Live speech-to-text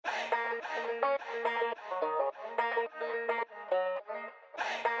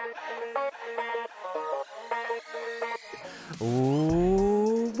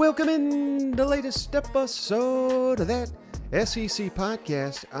Oh, welcome in the latest episode of that SEC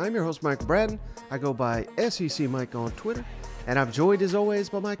podcast. I'm your host, Michael Bratton. I go by SEC Mike on Twitter, and I'm joined as always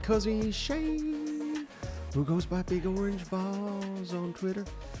by my cousin Shane, who goes by Big Orange Balls on Twitter.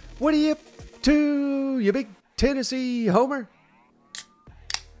 What are you up to, you big Tennessee homer?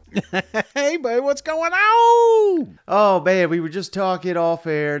 Hey, buddy, what's going on? Oh, man, we were just talking off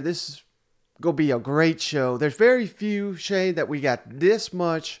air. This is going to be a great show. There's very few, Shane, that we got this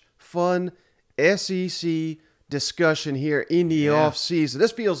much fun SEC discussion here in the off season.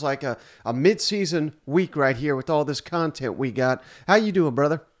 This feels like a mid-season week right here with all this content we got. How you doing,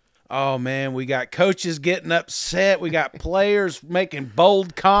 brother? Oh, man, we got coaches getting upset. We got players making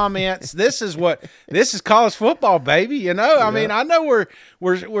bold comments. This is college football, baby. You know, I mean, I know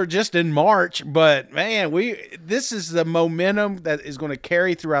we're just in March, but man, this is the momentum that is going to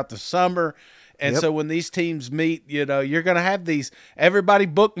carry throughout the summer. And so when these teams meet, you know, you're going to have everybody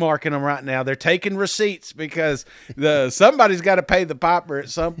bookmarking them right now. They're taking receipts because somebody's got to pay the piper at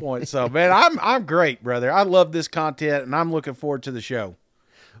some point. So, man, I'm great, brother. I love this content, and I'm looking forward to the show.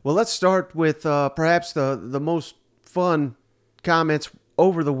 Well, let's start with perhaps the most fun comments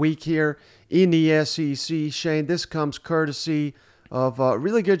over the week here in the SEC. Shane, this comes courtesy of a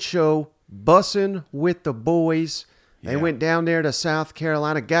really good show, Bussin' with the Boys. They went down there to South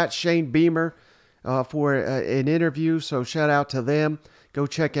Carolina, got Shane Beamer for an interview, so shout out to them. Go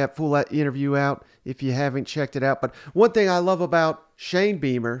check that full interview out if you haven't checked it out. But one thing I love about Shane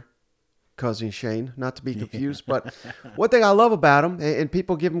Beamer, cousin Shane, not to be confused, but one thing I love about him, and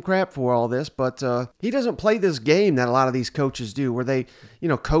people give him crap for all this, but he doesn't play this game that a lot of these coaches do, where they,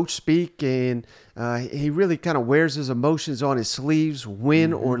 coach speak, and he really kind of wears his emotions on his sleeves,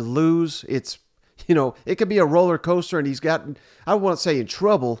 win or lose. It's, it could be a roller coaster, and he's gotten, I won't say in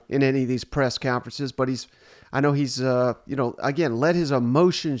trouble in any of these press conferences, but I know he's, again, let his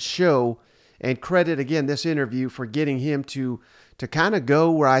emotions show, and credit, again, this interview for getting him to kind of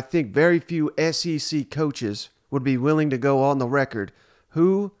go where I think very few SEC coaches would be willing to go on the record.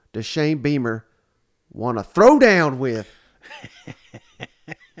 Who does Shane Beamer want to throw down with?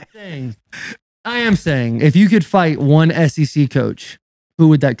 I am saying, if you could fight one SEC coach, who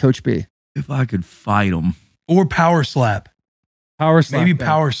would that coach be? If I could fight him. Or power slap. Power slap. Maybe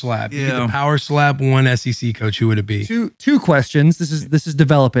power slap. Yeah. The power slap one SEC coach, who would it be? Two questions. This is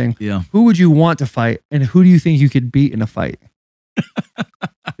developing. Yeah. Who would you want to fight, and who do you think you could beat in a fight?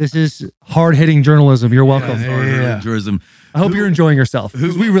 This is hard-hitting journalism. You're welcome. Journalism. I hope you're enjoying yourself,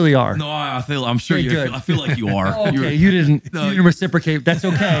 because we really are. No, I'm sure Very you. good. I feel like you are. Okay, you didn't reciprocate. That's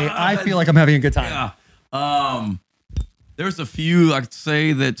okay. I feel like I'm having a good time. Yeah. There's a few I'd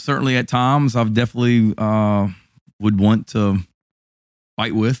say that certainly at times I've definitely would want to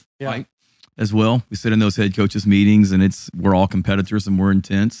fight as well. We sit in those head coaches meetings, and we're all competitors and we're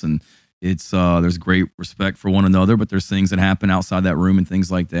intense, and it's there's great respect for one another, but there's things that happen outside that room and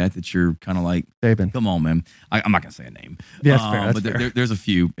things like that you're kind of like, Saban. Come on, man. I'm not gonna say a name. Yeah, that's fair. That's but fair. There's a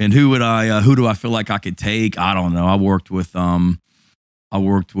few. And who do I feel like I could take? I don't know. I worked with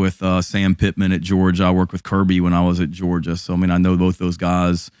Sam Pittman at Georgia. I worked with Kirby when I was at Georgia. So I mean, I know both those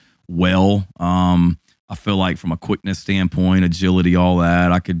guys well. I feel like from a quickness standpoint, agility, all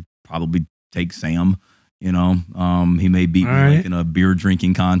that, I could probably take Sam. He may beat me like in a beer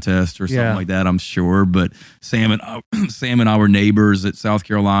drinking contest or something like that, I'm sure. But Sam and I were neighbors at South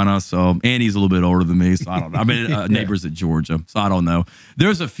Carolina. So, and he's a little bit older than me. So I don't know. I mean, neighbors at Georgia. So I don't know.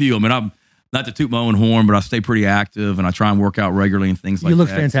 There's a few. I mean, I'm not to toot my own horn, but I stay pretty active and I try and work out regularly and things like that. You look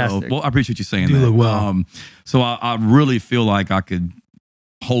fantastic. So, I appreciate you saying You that. look well. So I really feel like I could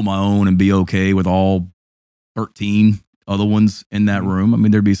hold my own and be okay with all 13 other ones in that room. I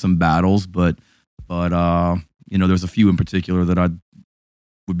mean, there'd be some battles, but there's a few in particular that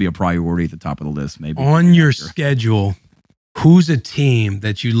would be a priority at the top of the list. Maybe on your schedule, who's a team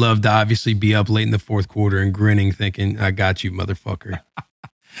that you love to obviously be up late in the fourth quarter and grinning, thinking, "I got you, motherfucker"?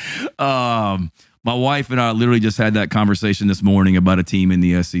 My wife and I literally just had that conversation this morning about a team in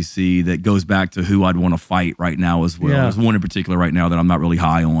the SEC that goes back to who I'd want to fight right now as well. Yeah. There's one in particular right now that I'm not really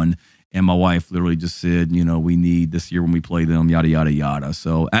high on. And my wife literally just said, we need this year when we play them, yada, yada, yada.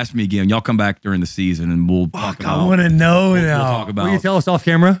 So ask me again. Y'all come back during the season and we'll talk about I want to know we'll now. talk about. Will you tell us off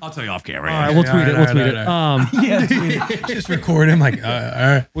camera? I'll tell you off camera. All right, we'll tweet it. We'll tweet it. Just record him like, all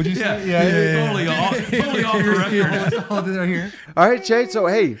right. What'd you say? Totally off the record. All right, Shane. So,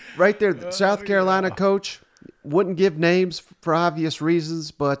 hey, right there, the South Carolina coach, wouldn't give names for obvious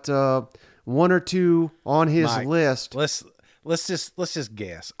reasons, but one or two on his Mike, list. let's just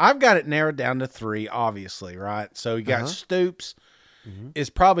guess. I've got it narrowed down to 3, obviously, right? So you got Stoops is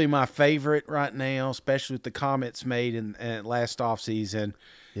probably my favorite right now, especially with the comments made in last offseason.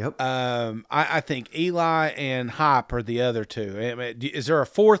 Yep. I think Eli and Hype are the other 2. Is there a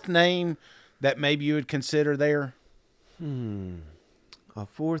 4th name that maybe you would consider there? A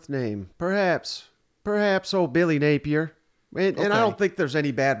 4th name, perhaps old Billy Napier. And I don't think there's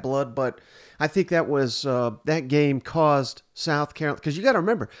any bad blood, but I think that was that game caused South Carolina, because you got to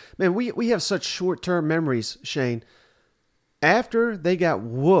remember, man, we have such short-term memories, Shane. After they got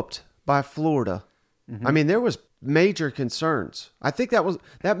whooped by Florida, I mean, there was major concerns. I think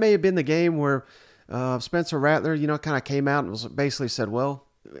that may have been the game where Spencer Rattler, kind of came out and basically said, well,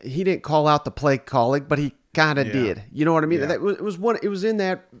 he didn't call out the play calling, but he kind of did. You know what I mean? Yeah. It was in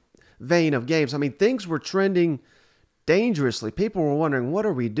that vein of games. I mean, things were trending dangerously. People were wondering, what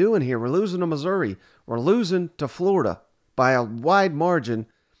are we doing here? We're losing to Missouri. We're losing to Florida by a wide margin.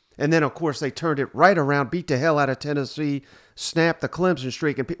 And then, of course, they turned it right around, beat the hell out of Tennessee, snapped the Clemson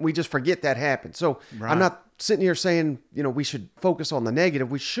streak, and we just forget that happened. So I'm not sitting here saying, we should focus on the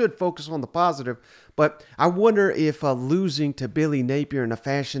negative. We should focus on the positive. But I wonder if losing to Billy Napier in the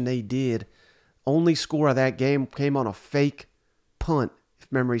fashion they did, only score of that game came on a fake punt,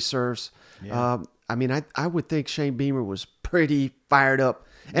 if memory serves. Yeah. I mean, I would think Shane Beamer was pretty fired up.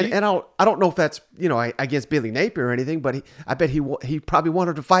 And I don't know if that's, against Billy Napier or anything, but I bet he probably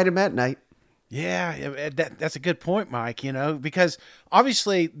wanted to fight him that night. Yeah, that's a good point, Mike, because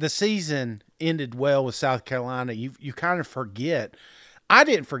obviously the season ended well with South Carolina. You kind of forget. I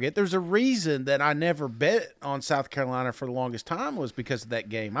didn't forget. There's a reason that I never bet on South Carolina for the longest time was because of that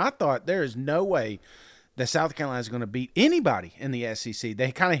game. I thought there is no way that South Carolina is going to beat anybody in the SEC.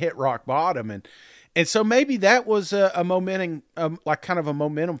 They kind of hit rock bottom, and so maybe that was a momentum, like kind of a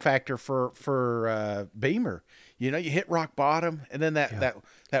momentum factor for Beamer. You hit rock bottom, and then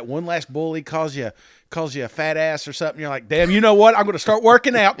that one last bully calls you a fat ass or something. You're like, damn, you know what? I'm going to start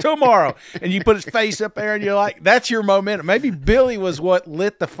working out tomorrow. And you put his face up there, and you're like, that's your momentum. Maybe Billy was what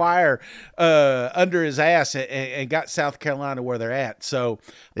lit the fire under his ass and got South Carolina where they're at. So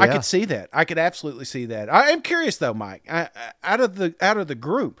I could see that. I could absolutely see that. I am curious though, Mike. Out of the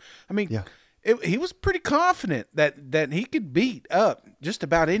group, I mean. Yeah. He was pretty confident that he could beat up just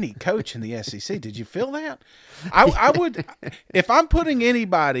about any coach in the SEC. Did you feel that? I would, if I'm putting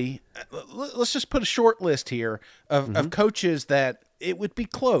anybody, let's just put a short list here of coaches that it would be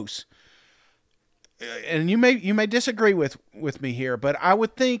close. And you may disagree with me here, but I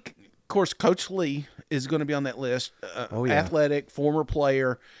would think, of course, Coach Lee is going to be on that list. Athletic, former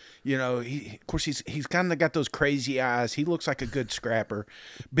player. Of course, he's kind of got those crazy eyes. He looks like a good scrapper.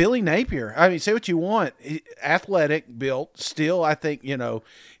 Billy Napier, I mean, say what you want. Athletic, built, still, I think,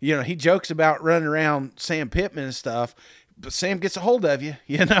 he jokes about running around Sam Pittman and stuff, but Sam gets a hold of you.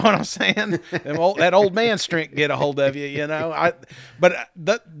 You know what I'm saying? That old man strength get a hold of you, But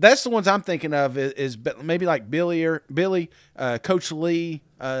that's the ones I'm thinking of is maybe like Billy, Coach Lee,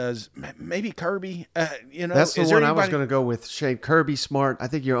 maybe Kirby. That's the one I was going to go with. Shane, Kirby Smart. I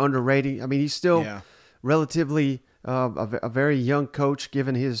think you're underrating. I mean, he's still relatively a very young coach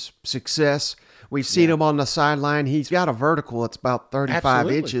given his success. We've seen him on the sideline. He's got a vertical. It's about 35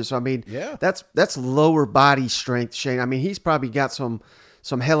 inches. I mean, that's lower body strength, Shane. I mean, he's probably got some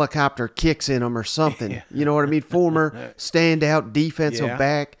helicopter kicks in him or something. You know what I mean? Former standout defensive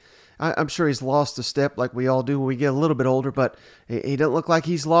back. I'm sure he's lost a step like we all do when we get a little bit older, but he doesn't look like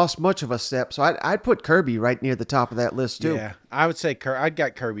he's lost much of a step. So I'd put Kirby right near the top of that list too. Yeah, I would say I'd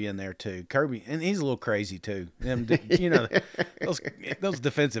got Kirby in there too. Kirby, and he's a little crazy too. Those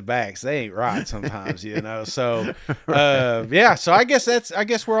defensive backs, they ain't right sometimes, So so I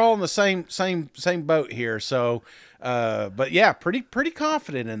guess we're all in the same boat here. So. But yeah, pretty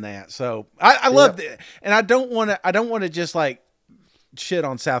confident in that. So I love it, and I don't want to just like shit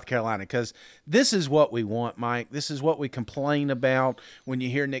on South Carolina because this is what we want, Mike. This is what we complain about when you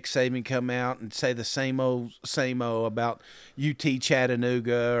hear Nick Saban come out and say the same old about UT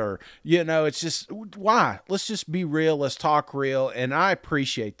Chattanooga or it's just why? Let's just be real. Let's talk real, and I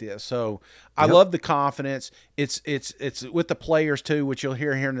appreciate this. So I love the confidence. It's with the players too, which you'll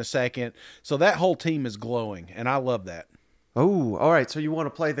hear here in a second. So that whole team is glowing, and I love that. Oh, all right. So you want to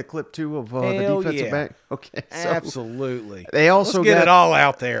play the clip too of the defensive back? Okay, so absolutely. They also Let's get it all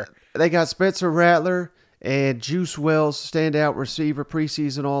out there. They got Spencer Rattler and Juice Wells, standout receiver,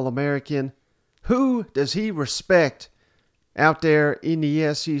 preseason All-American. Who does he respect out there in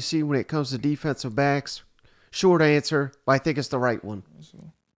the SEC when it comes to defensive backs? Short answer, but I think it's the right one.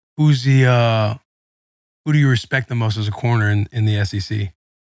 Who do you respect the most as a corner in the SEC?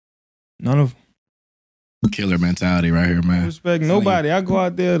 None of Killer mentality right here, man. Respect nobody. I go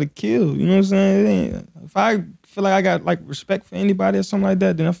out there to kill. You know what I'm saying? It ain't, if I feel like I got like respect for anybody or something like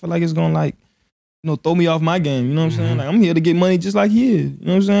that, then I feel like it's gonna like, throw me off my game. You know what I'm saying? Like I'm here to get money just like he is. You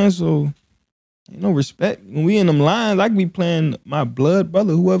know what I'm saying? So ain't no respect. When we in them lines, I could be playing my blood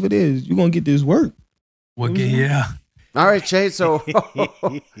brother, whoever it is. You gonna get this work. Yeah. All right, Shane. So,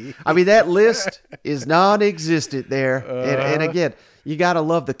 I mean, that list is non-existent there. And again, you got to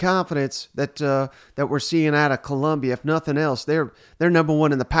love the confidence that that we're seeing out of Columbia. If nothing else, they're number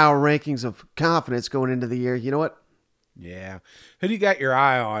one in the power rankings of confidence going into the year. You know what? Yeah. Who do you got your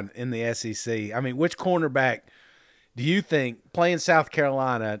eye on in the SEC? I mean, which cornerback do you think, playing South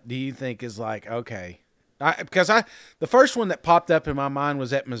Carolina, do you think is like, okay? Because the first one that popped up in my mind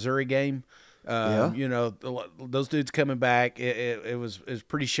was that Missouri game. You know, those dudes coming back, it was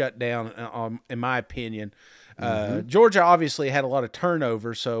pretty shut down, in my opinion. Georgia obviously had a lot of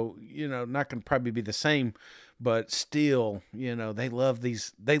turnover, so, not going to probably be the same, but still, they love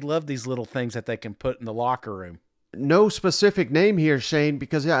these little things that they can put in the locker room. No specific name here, Shane,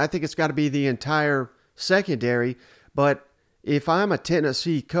 because I think it's got to be the entire secondary. But if I'm a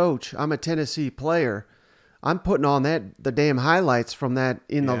Tennessee coach, I'm a Tennessee player, I'm putting on the damn highlights from that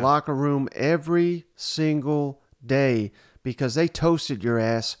in the locker room every single day, because they toasted your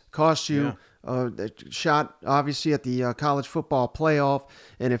ass, cost you a shot, obviously, at the college football playoff.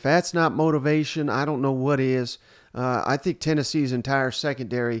 And if that's not motivation, I don't know what is. I think Tennessee's entire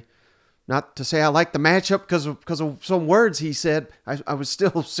secondary, not to say I like the matchup because of some words he said, I would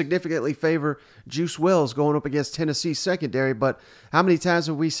still significantly favor Juice Wells going up against Tennessee's secondary. But how many times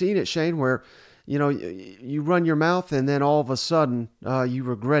have we seen it, Shane, where you run your mouth and then all of a sudden you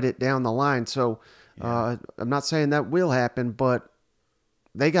regret it down the line? So I'm not saying that will happen, but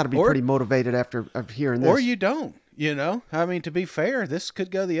they got to be pretty motivated after hearing this. Or you don't, I mean, to be fair, this could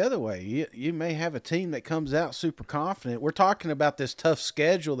go the other way. You may have a team that comes out super confident. We're talking about this tough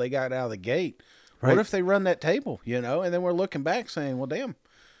schedule they got out of the gate. Right. What if they run that table, and then we're looking back saying, well, damn,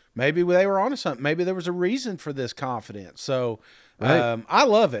 maybe they were onto something. Maybe there was a reason for this confidence. So I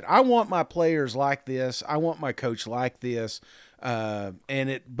love it. I want my players like this. I want my coach like this.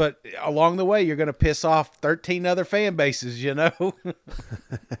 But along the way, you're going to piss off 13 other fan bases,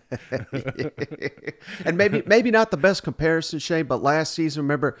 And maybe not the best comparison, Shane, but last season,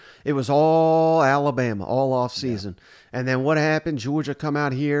 remember, it was all Alabama, all off season. Yeah. And then what happened? Georgia come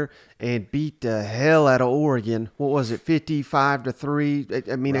out here and beat the hell out of Oregon. What was it?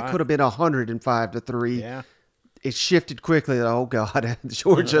 55-3. I mean, It could have been 105-3. Yeah. It shifted quickly. Oh, God,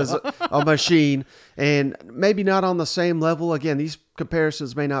 Georgia's a machine. And maybe not on the same level. Again, these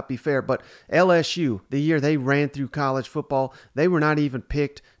comparisons may not be fair, but LSU, the year they ran through college football, they were not even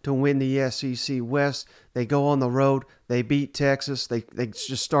picked to win the SEC West. They go on the road. They beat Texas. They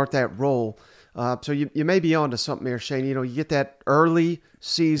just start that roll. So you may be on to something there, Shane. You get that early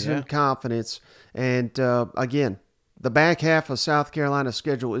season confidence. And, again, the back half of South Carolina's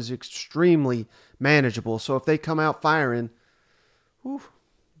schedule is extremely manageable. So if they come out firing, it's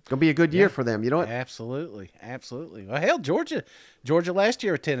going to be a good year for them. You know what? Absolutely. Well, hell, Georgia last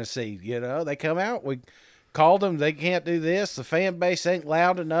year at Tennessee, they come out. We called them. They can't do this. The fan base ain't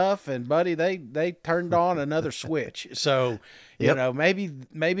loud enough. And, buddy, they turned on another switch. So,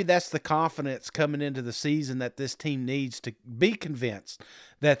 maybe that's the confidence coming into the season that this team needs to be convinced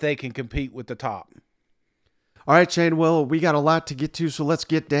that they can compete with the top. All right, Shane, well, we got a lot to get to, so let's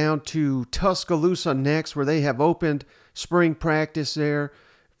get down to Tuscaloosa next, where they have opened spring practice there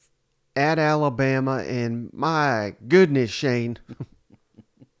at Alabama. And my goodness, Shane,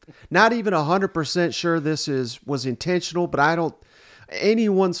 not even 100% sure this was intentional, but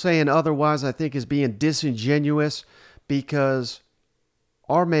anyone saying otherwise, I think, is being disingenuous, because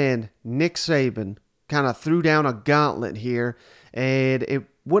our man Nick Saban kind of threw down a gauntlet here, and it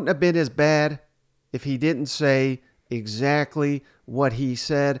wouldn't have been as bad if he didn't say exactly what he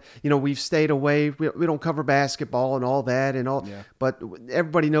said. We've stayed away. We don't cover basketball and all that but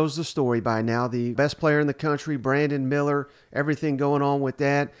everybody knows the story by now. The best player in the country, Brandon Miller, everything going on with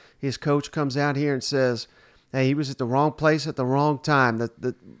that. His coach comes out here and says, hey, he was at the wrong place at the wrong time.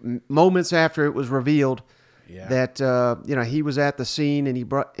 The moments after it was revealed that he was at the scene and he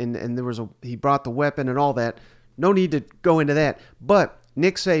brought he brought the weapon and all that. No need to go into that. But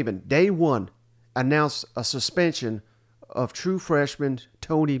Nick Saban, day one, announced a suspension of true freshman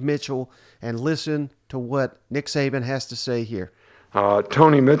Tony Mitchell. And listen to what Nick Saban has to say here.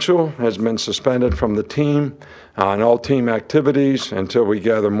 Tony Mitchell has been suspended from the team and all team activities until we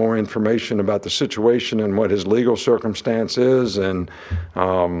gather more information about the situation and what his legal circumstance is. And,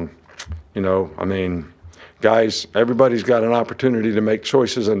 guys, everybody's got an opportunity to make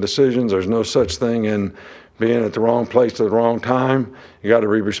choices and decisions. There's no such thing in being at the wrong place at the wrong time. You got to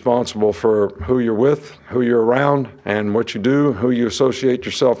be responsible for who you're with, who you're around, and what you do, who you associate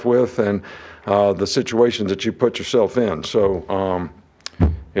yourself with, and the situations that you put yourself in. So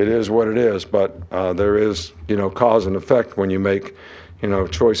it is what it is, but there is, cause and effect when you make,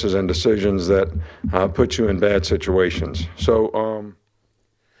 choices and decisions that put you in bad situations. So,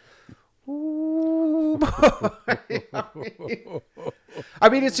 I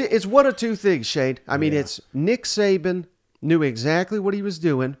mean, it's one of two things, Shane. I mean, it's Nick Saban knew exactly what he was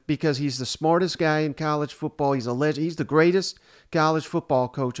doing because he's the smartest guy in college football. He's a legend. He's the greatest college football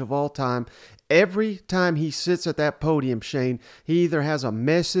coach of all time. Every time he sits at that podium, Shane, he either has a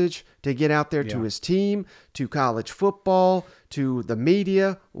message to get out there to his team, to college football, to the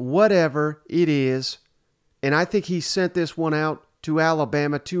media, whatever it is. And I think he sent this one out to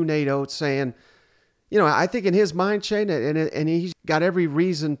Alabama, to Nate Oats, saying, I think in his mind, Shane, and he's got every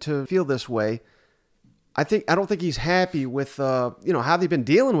reason to feel this way. I don't think he's happy with how they've been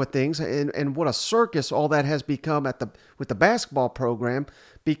dealing with things and what a circus all that has become with the basketball program,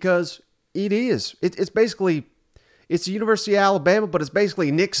 because it's basically the University of Alabama, but it's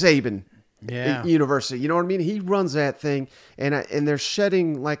basically Nick Saban University. You know what I mean? He runs that thing, and they're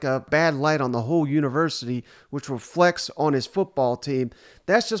shedding like a bad light on the whole university, which reflects on his football team.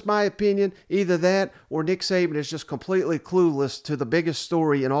 That's just my opinion. Either that or Nick Saban is just completely clueless to the biggest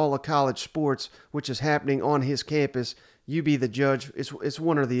story in all of college sports, which is happening on his campus. You be the judge. It's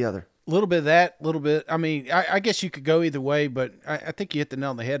one or the other. A little bit of that, a little bit. I mean, I guess you could go either way, but I think you hit the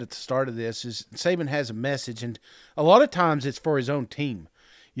nail on the head at the start of this. Is Saban has a message, and a lot of times it's for his own team.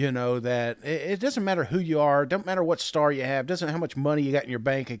 That it doesn't matter who you are, don't matter what star you have, doesn't matter how much money you got in your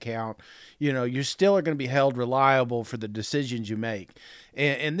bank account. You still are going to be held reliable for the decisions you make.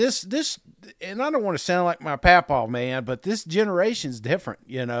 And this, and I don't want to sound like my papaw, man, but this generation's different,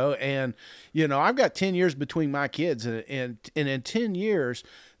 and, I've got 10 years between my kids, and in 10 years,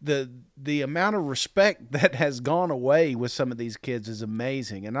 the amount of respect that has gone away with some of these kids is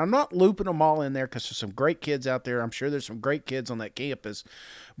amazing. And I'm not looping them all in there because there's some great kids out there. I'm sure there's some great kids on that campus.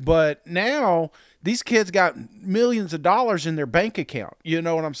 But now these kids got millions of dollars in their bank account. You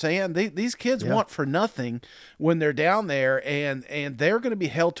know what I'm saying? These kids want for nothing when they're down there, and they're going to be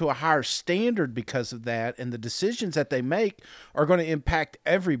held to a higher standard because of that. And the decisions that they make are going to impact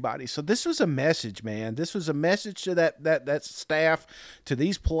everybody. So this was a message, man. This was a message to that staff, to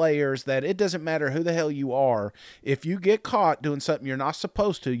these players, that it doesn't matter who the hell you are. If you get caught doing something you're not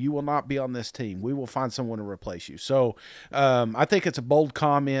supposed to, you will not be on this team. We will find someone to replace you. So I think it's a bold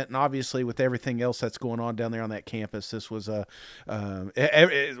comment, and obviously with everything else that's going on down there on that campus, this was it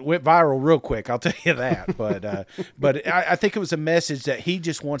went viral real quick, I'll tell you that. But I think it was a message that he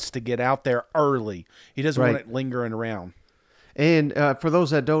just wants to get out there early. He doesn't want it lingering around. And for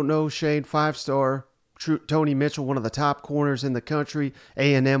those that don't know, Shane, 5-star Tony Mitchell, one of the top corners in the country.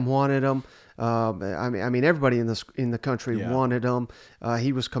 A&M wanted him. I mean, everybody in the country wanted him.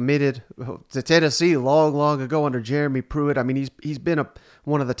 He was committed to Tennessee long ago under Jeremy Pruitt. I mean, he's been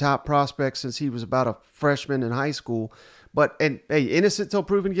one of the top prospects since he was about a freshman in high school. But innocent till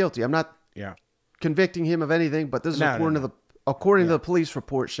proven guilty. I'm not convicting him of anything. But this is according to the police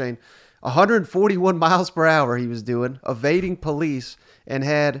report, Shane. 141 miles per hour he was doing, evading police, and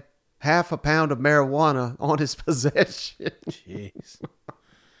had half a pound of marijuana on his possession. Jeez.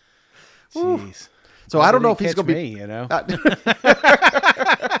 So I don't know if he's going to be...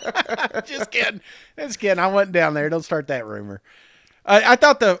 Just kidding. I wasn't down there. Don't start that rumor. I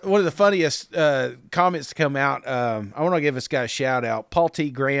thought one of the funniest comments to come out, I want to give this guy a shout out. Paul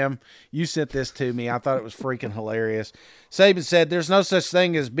T. Graham, you sent this to me. I thought it was freaking hilarious. Saban said, "There's no such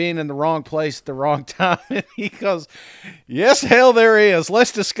thing as being in the wrong place at the wrong time." And he goes, "Yes, hell there is.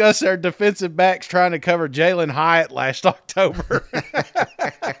 Let's discuss our defensive backs trying to cover Jalen Hyatt last October."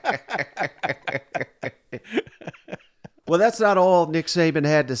 Well, that's not all Nick Saban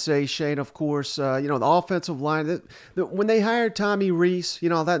had to say, Shane. Of course, the offensive line. When they hired Tommy Rees,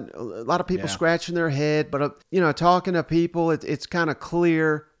 that a lot of people scratching their head. But talking to people, it's kind of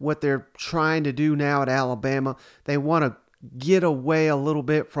clear what they're trying to do now at Alabama. They want to get away a little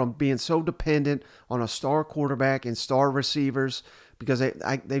bit from being so dependent on a star quarterback and star receivers, because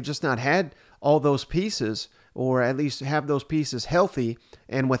they've just not had all those pieces, or at least have those pieces healthy.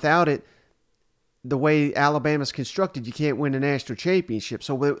 And without it, the way Alabama's constructed, you can't win a national championship.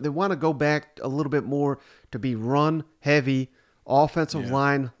 So they want to go back a little bit more to be run-heavy. Offensive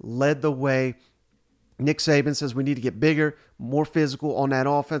line led the way. Nick Saban says we need to get bigger, more physical on that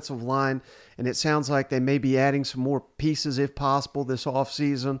offensive line, and it sounds like they may be adding some more pieces if possible this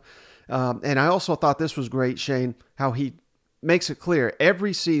offseason. And I also thought this was great, Shane, how he makes it clear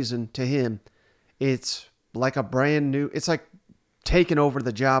every season to him, it's like a brand new, it's like taking over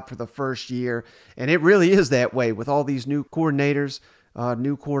the job for the first year. And it really is that way with all these new coordinators,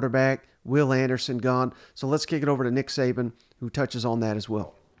 new quarterback, Will Anderson gone. So let's kick it over to Nick Saban, who touches on that as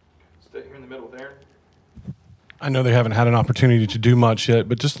well. Stay here in the middle there. I know they haven't had an opportunity to do much yet,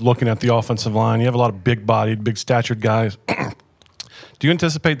 but just looking at the offensive line, you have a lot of big-bodied, big-statured guys. Do you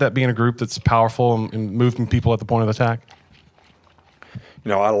anticipate that being a group that's powerful and moving people at the point of attack?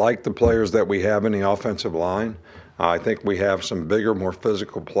 I like the players that we have in the offensive line. I think we have some bigger, more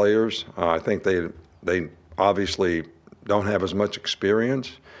physical players. I think they obviously don't have as much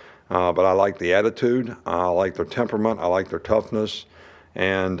experience, but I like the attitude. I like their temperament. I like their toughness.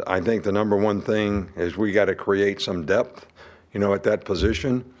 And I think the number one thing is we got to create some depth, at that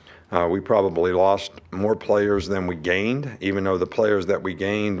position. We probably lost more players than we gained, even though the players that we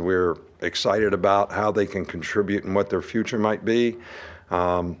gained, we're excited about how they can contribute and what their future might be.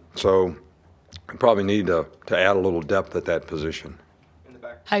 So we probably need to add a little depth at that position.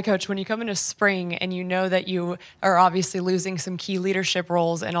 Hi, Coach. When you come into spring and you know that you are obviously losing some key leadership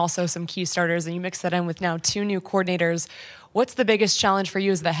roles and also some key starters, and you mix that in with now 2 new coordinators, what's the biggest challenge for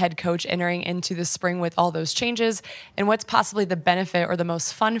you as the head coach entering into the spring with all those changes? And what's possibly the benefit or the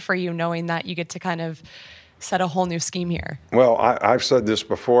most fun for you knowing that you get to kind of set a whole new scheme here? Well, I've said this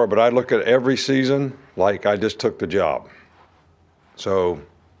before, but I look at every season like I just took the job. So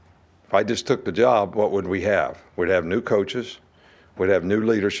if I just took the job, what would we have? We'd have new coaches. We'd have new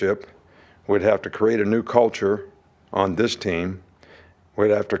leadership. We'd have to create a new culture on this team.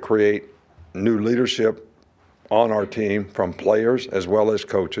 We'd have to create new leadership on our team from players as well as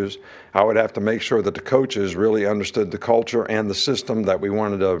coaches. I would have to make sure that the coaches really understood the culture and the system that we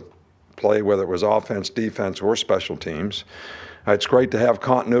wanted to play, whether it was offense, defense, or special teams. It's great to have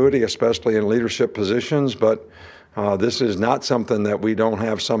continuity, especially in leadership positions, but this is not something that we don't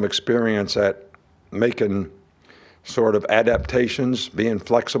have some experience at making sort of adaptations, being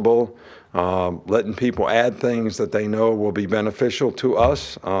flexible, letting people add things that they know will be beneficial to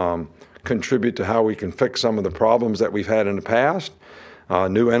us, contribute to how we can fix some of the problems that we've had in the past.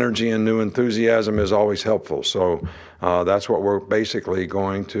 New energy and new enthusiasm is always helpful. So that's what we're basically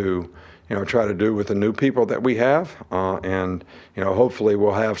going to try to do with the new people that we have. And hopefully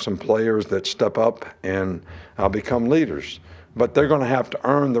we'll have some players that step up and become leaders. But they're going to have to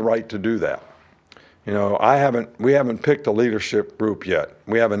earn the right to do that. We haven't picked a leadership group yet.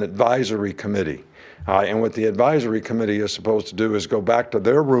 We have an advisory committee. And what the advisory committee is supposed to do is go back to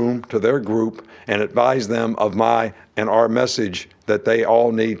their room, to their group, and advise them of my and our message that they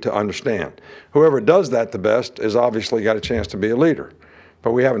all need to understand. Whoever does that the best has obviously got a chance to be a leader.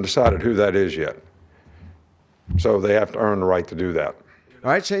 But we haven't decided who that is yet. So they have to earn the right to do that.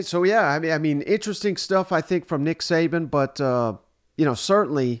 All right, Shane. So, yeah, I mean, interesting stuff, I think, from Nick Saban. But,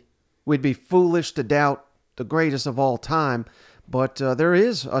 certainly we'd be foolish to doubt the greatest of all time. But there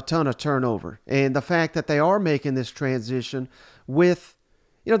is a ton of turnover. And the fact that they are making this transition with,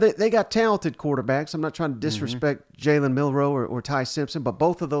 they got talented quarterbacks. I'm not trying to disrespect Jalen Milroe or Ty Simpson, but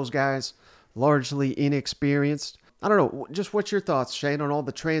both of those guys largely inexperienced. I don't know. Just what's your thoughts, Shane, on all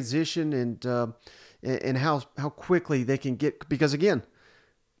the transition and how quickly they can get? Because again,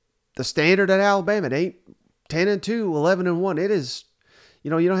 the standard at Alabama, it ain't 10-2, 11-1. It is,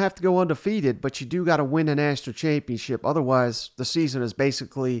 you don't have to go undefeated, but you do got to win a national championship. Otherwise, the season is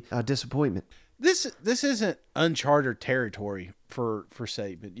basically a disappointment. This isn't uncharted territory for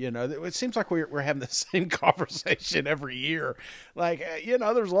Saban. It seems like we're having the same conversation every year. Like,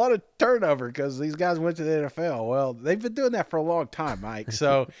 there's a lot of turnover because these guys went to the NFL. Well, they've been doing that for a long time, Mike.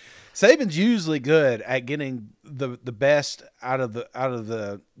 So Saban's usually good at getting the best out of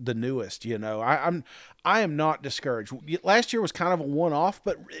the newest. I am not discouraged. Last year was kind of a one-off,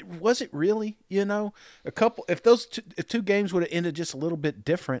 but was it really? If 2 games would have ended just a little bit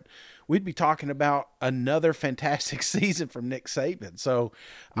different, we'd be talking about another fantastic season from Nick Saban. So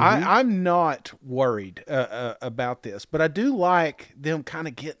I'm not worried about this, but I do like them kind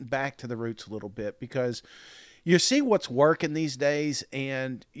of getting back to the roots a little bit because you see what's working these days,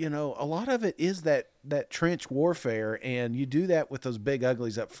 and a lot of it is that trench warfare, and you do that with those big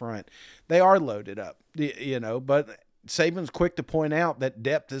uglies up front. They are loaded up, but Saban's quick to point out that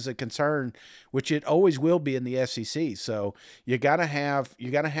depth is a concern, which it always will be in the SEC. So you gotta have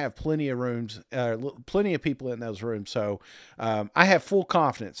plenty of rooms, plenty of people in those rooms. So I have full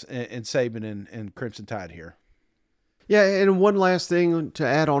confidence in Saban and Crimson Tide here. Yeah, and one last thing to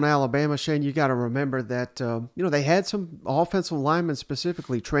add on Alabama, Shane, you got to remember that they had some offensive linemen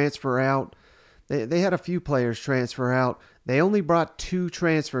specifically transfer out. they had a few players transfer out. They only brought 2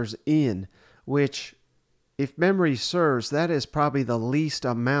 transfers in, which, if memory serves, that is probably the least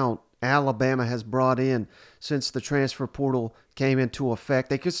amount Alabama has brought in since the transfer portal came into effect.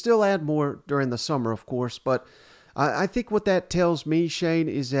 They could still add more during the summer, of course, but I think what that tells me, Shane,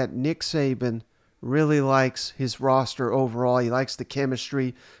 is that Nick Saban really likes his roster overall. He likes the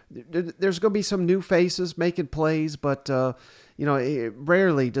chemistry. There's going to be some new faces making plays, but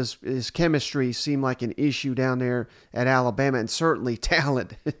rarely does his chemistry seem like an issue down there at Alabama, and certainly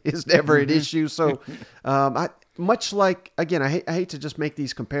talent is never an issue. So much like, again, I hate to just make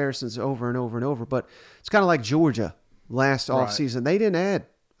these comparisons over and over and over, but it's kind of like Georgia last offseason. They didn't add,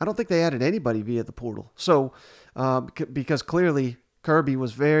 I don't think they added anybody via the portal. So because clearly Kirby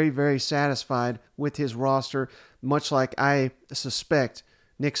was very, very satisfied with his roster, much like I suspect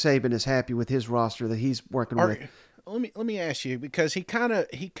Nick Saban is happy with his roster that he's working with. Let me ask you, because he kind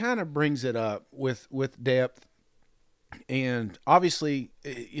of brings it up with depth, and obviously,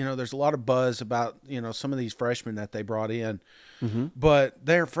 there's a lot of buzz about some of these freshmen that they brought in, but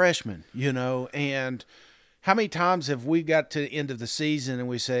they're freshmen, and how many times have we got to the end of the season and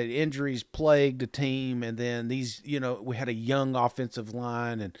we said injuries plagued the team, and then these, we had a young offensive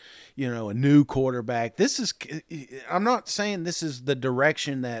line and, a new quarterback. I'm not saying this is the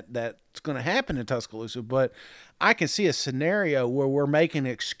direction that's going to happen in Tuscaloosa, but I can see a scenario where we're making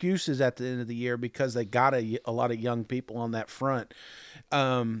excuses at the end of the year because they got a lot of young people on that front.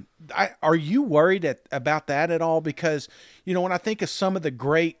 Are you worried about that at all? Because, when I think of some of the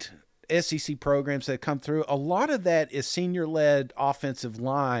great SEC programs that come through, a lot of that is senior-led offensive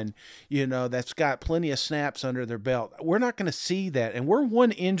line, that's got plenty of snaps under their belt. We're not going to see that, and we're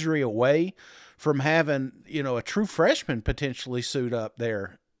one injury away from having, a true freshman potentially suit up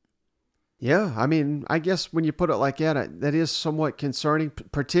there. Yeah, I mean, I guess when you put it like that, that is somewhat concerning,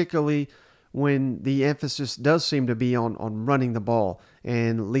 particularly when the emphasis does seem to be on running the ball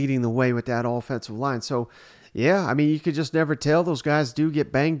and leading the way with that offensive line. So, yeah, I mean, you could just never tell. Those guys do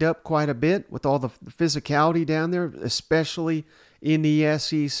get banged up quite a bit with all the physicality down there, especially in the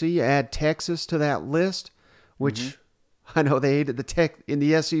SEC. Add Texas to that list, which I know they hated the Tech in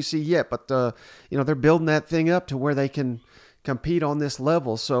the SEC yet, but they're building that thing up to where they can compete on this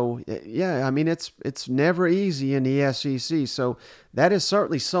level. So, yeah, I mean, it's never easy in the SEC. So that is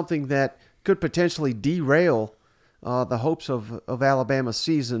certainly something that could potentially derail the hopes of Alabama's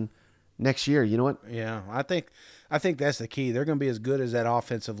season next year. You know what? Yeah, I think that's the key. They're going to be as good as that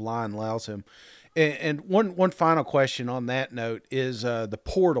offensive line allows him. And one final question on that note is the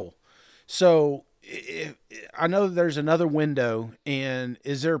portal. So I know there's another window, and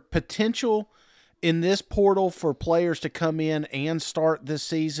is there potential in this portal for players to come in and start this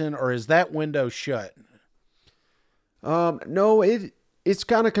season, or is that window shut? No, it's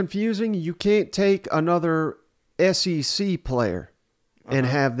kind of confusing. You can't take another SEC player and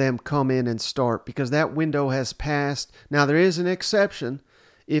have them come in and start because that window has passed. Now, there is an exception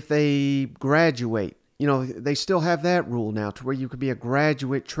if they graduate. They still have that rule now to where you could be a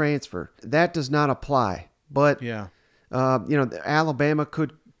graduate transfer. That does not apply. But, Alabama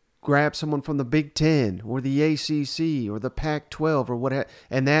could grab someone from the Big Ten or the ACC or the Pac-12 or whatever,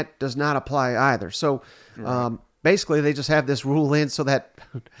 and that does not apply either. So, basically, they just have this rule in so that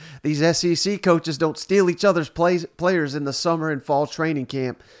these SEC coaches don't steal each other's players in the summer and fall training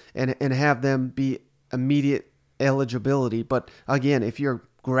camp and have them be immediate eligibility. But again, if you're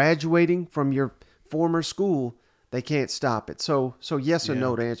graduating from your former school, they can't stop it. So yes or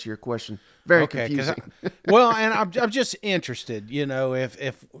no to answer your question. Very confusing. And I'm just interested,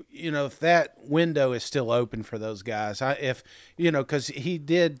 if that window is still open for those guys. Because he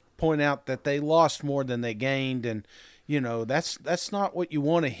did point out that they lost more than they gained, and that's not what you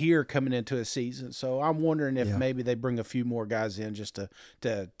want to hear coming into a season. So I'm wondering if maybe they bring a few more guys in just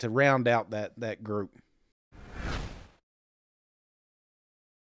to round out that group.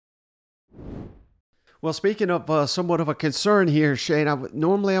 Well, speaking of somewhat of a concern here, Shane,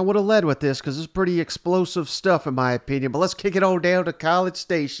 normally I would have led with this because it's pretty explosive stuff in my opinion, but let's kick it all down to College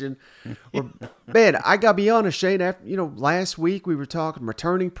Station. Man, I got to be honest, Shane, after, last week we were talking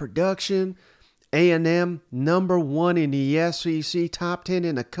returning production, A&M #1 in the SEC, top 10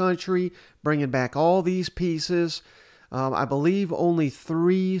 in the country, bringing back all these pieces. I believe only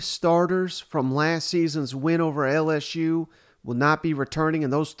 3 starters from last season's win over LSU will not be returning,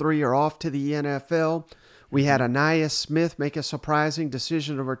 and those 3 are off to the NFL. We had Anaya Smith make a surprising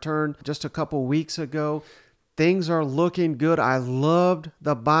decision to return just a couple weeks ago. Things are looking good. I loved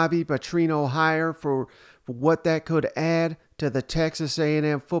the Bobby Petrino hire for what that could add to the Texas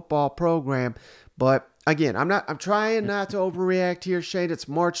A&M football program. But again, I'm trying not to overreact here, Shane. It's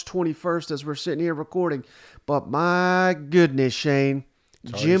March 21st as we're sitting here recording. But my goodness, Shane,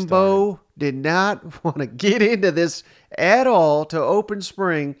 Jimbo did not want to get into this at all to open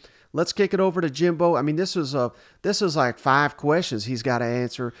spring. Let's kick it over to Jimbo. I mean, this is like 5 questions he's got to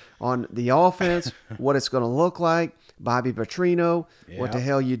answer on the offense, what it's going to look like, Bobby Petrino, what the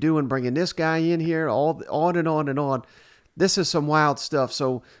hell you doing bringing this guy in here, all on and on and on. This is some wild stuff.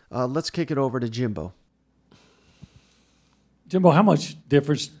 So let's kick it over to Jimbo. Jimbo, how much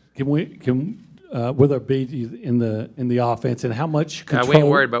difference will there be in the offense, and how much control? We ain't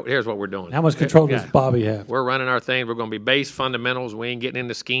worried about. Here's what we're doing. How much control does Bobby have? We're running our thing. We're going to be base fundamentals. We ain't getting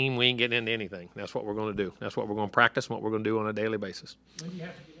into scheme. We ain't getting into anything. That's what we're going to do. That's what we're going to practice and what we're going to do on a daily basis. When do you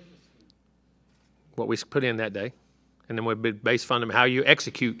have to get into scheme? What we put in that day, and then we'll be base fundamental. How you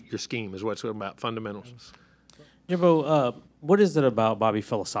execute your scheme is what's about fundamentals. Jimbo, what is it about Bobby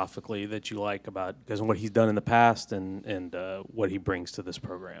philosophically that you like about because of what he's done in the past and what he brings to this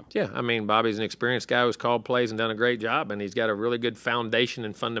program? Yeah, I mean, Bobby's an experienced guy who's called plays and done a great job, and he's got a really good foundation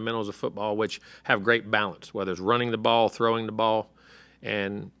and fundamentals of football, which have great balance, whether it's running the ball, throwing the ball,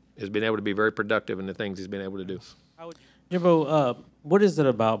 and has been able to be very productive in the things he's been able to do. Jimbo, what is it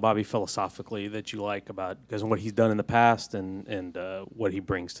about Bobby philosophically that you like about because of what he's done in the past and what he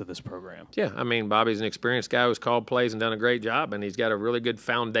brings to this program? Yeah, I mean, Bobby's an experienced guy who's called plays and done a great job, and he's got a really good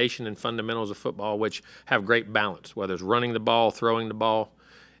foundation and fundamentals of football, which have great balance, whether it's running the ball, throwing the ball,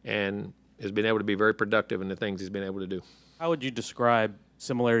 and has been able to be very productive in the things he's been able to do. How would you describe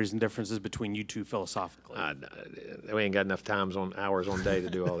similarities and differences between you two philosophically? We ain't got enough hours on day to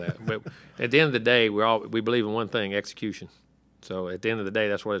do all that. But at the end of the day, we believe in one thing: execution. So at the end of the day,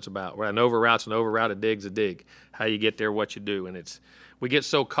 that's what it's about. An over route's an over route, a dig's a dig. How you get there, what you do, and we get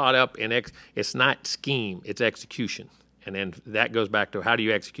so caught up in it's not scheme, it's execution, and then that goes back to how do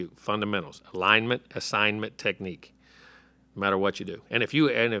you execute? Fundamentals, alignment, assignment, technique. No matter what you do, and if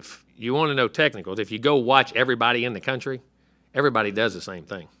you want to know technicals, if you go watch everybody in the country. Everybody does the same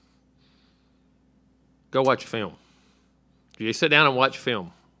thing. Go watch a film. If you sit down and watch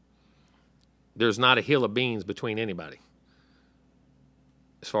film, there's not a hill of beans between anybody.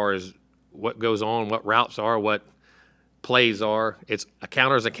 As far as what goes on, what routes are, what plays are, it's a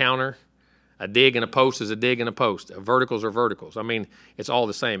counter is a counter. A dig and a post is a dig and a post. Verticals are verticals. I mean, it's all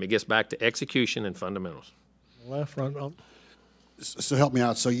the same. It gets back to execution and fundamentals. Left front. So help me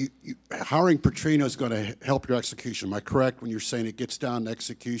out. So you hiring Petrino is going to help your execution. Am I correct when you're saying it gets down to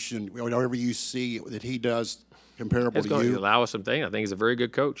execution? Whatever you see that he does comparable it's to going you? to allow us some things. I think he's a very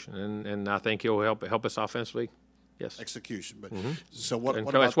good coach, and I think he'll help us offensively. Yes. Execution. But so what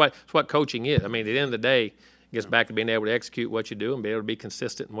it's what coaching is. I mean, at the end of the day, it gets back to being able to execute what you do and be able to be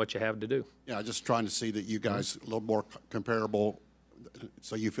consistent in what you have to do. Yeah, just trying to see that you guys a little more comparable.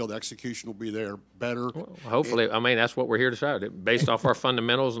 So you feel the execution will be there better? Well, hopefully. I mean, that's what we're here to try to do. Based off our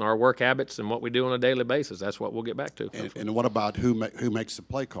fundamentals and our work habits and what we do on a daily basis, that's what we'll get back to. And what about who makes the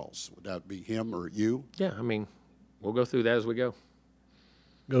play calls? Would that be him or you? Yeah, I mean, we'll go through that as we go.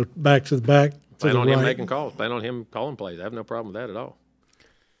 Go back to the back. Plan on him making calls. Plan on him calling plays. I have no problem with that at all.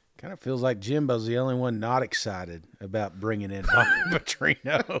 Kind of feels like Jimbo's the only one not excited about bringing in Bobby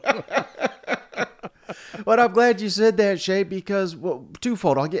Petrino. But I'm glad you said that, Shay, because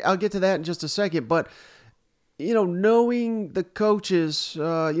twofold. I'll get to that in just a second. But knowing the coaches,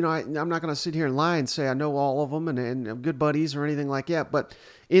 I'm not going to sit here and lie and say I know all of them and I'm good buddies or anything like that. But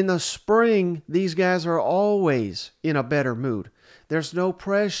in the spring, these guys are always in a better mood. There's no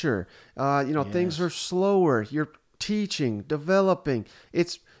pressure. Things are slower. You're teaching, developing.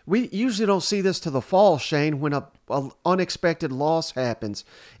 We usually don't see this to the fall, Shane, when a unexpected loss happens.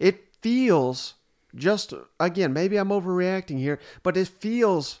 It feels again, maybe I'm overreacting here, but it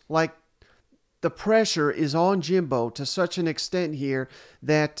feels like the pressure is on Jimbo to such an extent here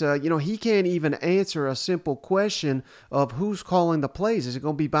that, he can't even answer a simple question of who's calling the plays. Is it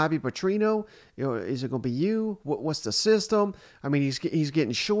going to be Bobby Petrino? Is it going to be you? What's the system? I mean, he's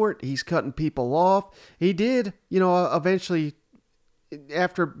getting short. He's cutting people off. He did, eventually,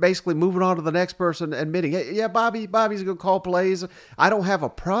 after basically moving on to the next person, admitting, hey, yeah, Bobby's going to call plays. I don't have a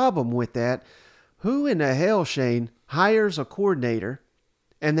problem with that. Who in the hell, Shane, hires a coordinator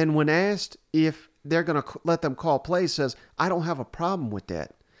and then when asked if they're going to let them call plays says, I don't have a problem with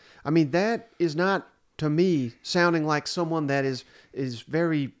that? I mean, that is not, to me, sounding like someone that is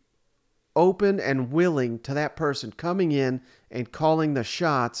very open and willing to that person coming in and calling the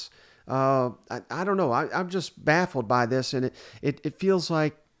shots. I don't know. I'm just baffled by this, and it feels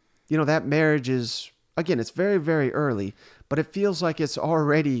like, that marriage is, again, it's very, very early, but it feels like it's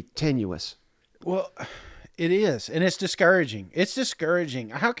already tenuous. Well, It is, and it's discouraging. It's discouraging.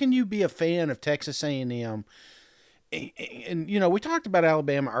 How can you be a fan of Texas A&M? And you know, we talked about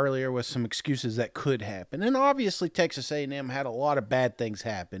Alabama earlier with some excuses that could happen, and obviously Texas A&M had a lot of bad things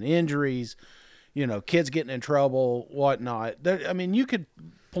happen, injuries, you know, kids getting in trouble, whatnot. I mean, you could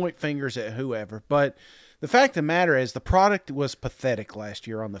point fingers at whoever, but the fact of the matter is the product was pathetic last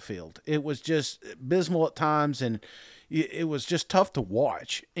year on the field. It was just abysmal at times, and it was just tough to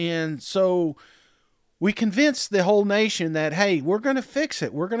watch. And so we convinced the whole nation that, hey, we're going to fix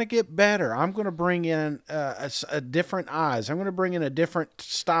it. We're going to get better. I'm going to bring in a different eyes. I'm going to bring in a different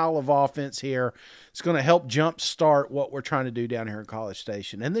style of offense here. It's going to help jumpstart what we're trying to do down here in College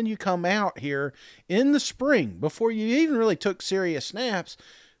Station. And then you come out here in the spring, before you even really took serious snaps,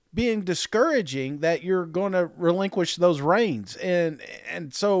 being discouraging that you're going to relinquish those reins. And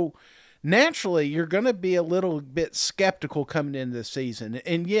so naturally, you're going to be a little bit skeptical coming into the season.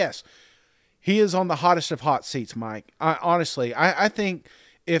 And yes, he is on the hottest of hot seats, Mike. Honestly, I think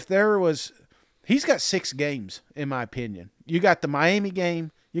if there was – he's got 6 games, in my opinion. You got the Miami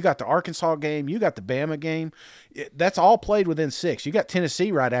game. You got the Arkansas game. You got the Bama game. That's all played within 6. You got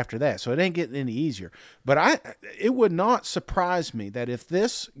Tennessee right after that, so it ain't getting any easier. But it would not surprise me that if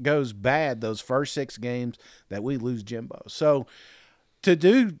this goes bad, those first 6 games, that we lose Jimbo. So to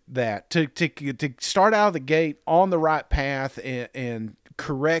do that, to start out of the gate on the right path and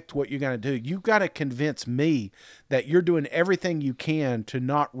correct what you're going to do, you've got to convince me that you're doing everything you can to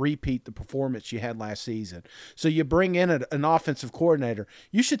not repeat the performance you had last season. So you bring in an offensive coordinator.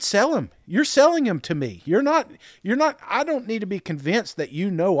 You should sell him. You're selling him to me. You're not, I don't need to be convinced that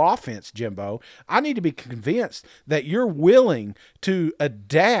you know offense, Jimbo. I need to be convinced that you're willing to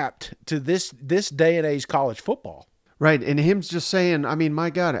adapt to this day and age college football. Right. And him just saying, I mean,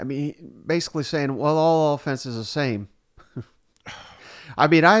 my God, I mean, basically saying, well, all offense is the same. I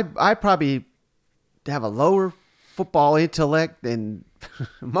mean, I probably have a lower football intellect than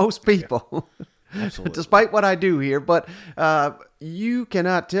most people, despite what I do here. But you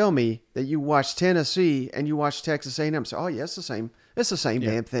cannot tell me that you watch Tennessee and you watch Texas A&M. So, oh, yeah, it's the same. It's the same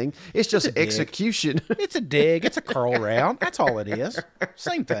damn thing. It's just execution. It's a dig. It's a curl round. That's all it is.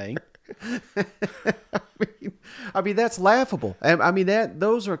 Same thing. I mean, that's laughable. I mean,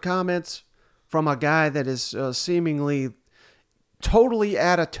 those are comments from a guy that is seemingly totally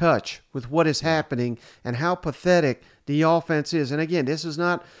out of touch with what is happening and how pathetic the offense is. And again, this is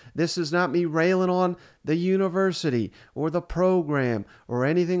not me railing on the university or the program or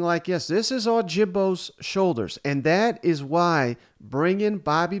anything like this. This is on Jimbo's shoulders. And that is why bringing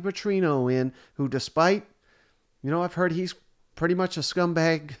Bobby Petrino in, who despite, I've heard he's pretty much a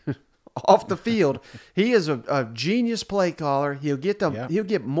scumbag off the field. He is a genius play caller. He'll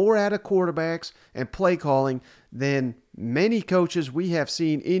get more out of quarterbacks and play calling than many coaches we have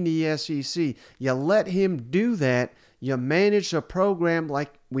seen in the SEC. You let him do that. You manage a program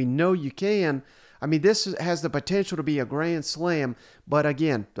like we know you can. I mean, this has the potential to be a grand slam. But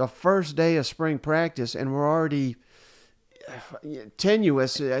again, the first day of spring practice, and we're already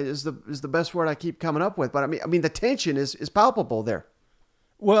tenuous is the best word I keep coming up with. But I mean, the tension is palpable there.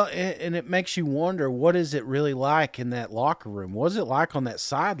 Well, and it makes you wonder, what is it really like in that locker room? What is it like on that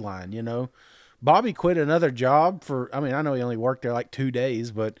sideline, Bobby quit another job I know he only worked there like 2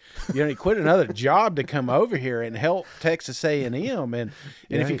 days, but he quit another job to come over here and help Texas A&M. And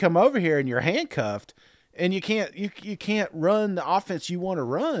if you come over here and you're handcuffed and you can't run the offense you want to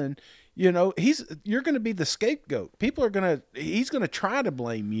run, you're going to be the scapegoat. He's going to try to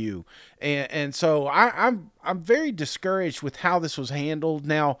blame you. And so I'm very discouraged with how this was handled.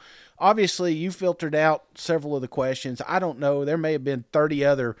 Now, obviously, you filtered out several of the questions. I don't know. There may have been 30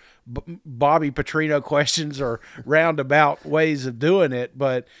 other Bobby Petrino questions or roundabout ways of doing it.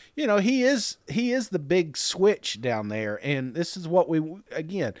 But, he is the big switch down there. And this is what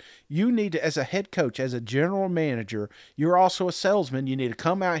you need to, as a head coach, as a general manager, you're also a salesman. You need to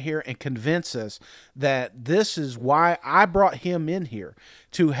come out here and convince us that this is why I brought him in here,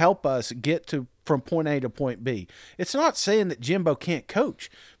 to help us get from point A to point B. It's not saying that Jimbo can't coach.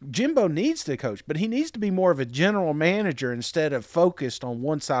 Jimbo needs to coach, but he needs to be more of a general manager instead of focused on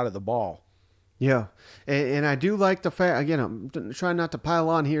one side of the ball. Yeah, and I do like the fact, again, I'm trying not to pile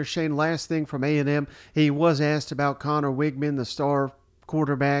on here, Shane, last thing from A&M, he was asked about Connor Wigman, the star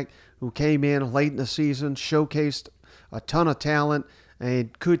quarterback who came in late in the season, showcased a ton of talent,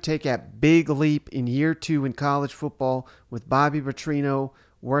 and could take a big leap in year 2 in college football with Bobby Petrino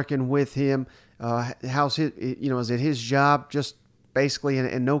working with him. How's his, is it his job just basically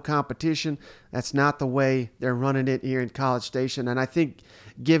and no competition? That's not the way they're running it here in College Station. And I think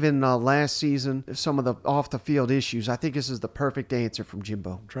given last season, some of the off the field issues, I think this is the perfect answer from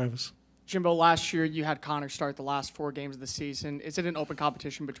Jimbo. Travis. Jimbo, last year you had Connor start the last 4 games of the season. Is it an open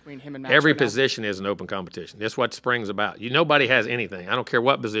competition between him and Max? Every right now? position is an open competition. That's what spring's about. Nobody has anything. I don't care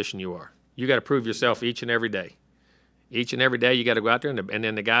what position you are. You got to prove yourself each and every day. Each and every day you got to go out there, and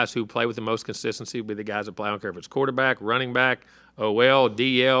then the guys who play with the most consistency will be the guys that play. I don't care if it's quarterback, running back, OL,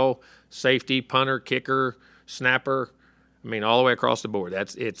 DL, safety, punter, kicker, snapper. I mean, all the way across the board.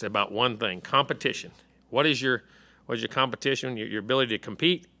 It's about one thing: competition. What is your competition? Your ability to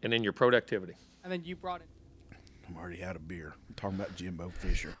compete, and then your productivity. And then you brought in. I'm already out of beer. I'm talking about Jimbo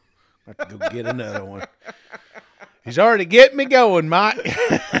Fisher. I have to go get another one. He's already getting me going, Mike.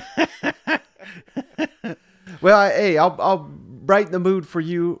 Well, I'll brighten the mood for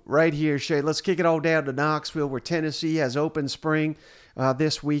you right here, Shay. Let's kick it all down to Knoxville, where Tennessee has open spring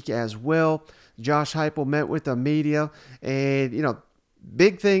this week as well. Josh Heupel met with the media, and,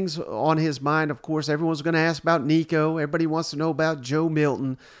 big things on his mind, of course. Everyone's going to ask about Nico. Everybody wants to know about Joe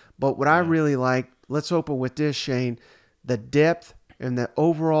Milton. But what I really like, let's open with this, Shane, the depth and the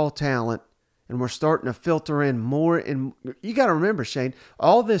overall talent. And we're starting to filter in more. And you got to remember, Shane,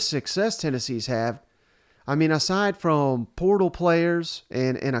 all this success Tennessee's have, I mean, aside from portal players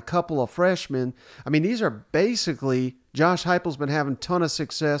and a couple of freshmen, I mean, these are basically, Josh Heupel's been having a ton of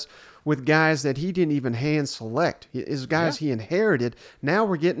success with guys that he didn't even hand select. His guys he inherited. Now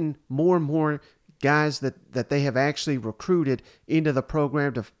we're getting more and more guys that they have actually recruited into the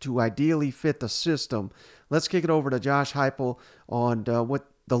program to ideally fit the system. Let's kick it over to Josh Heupel on what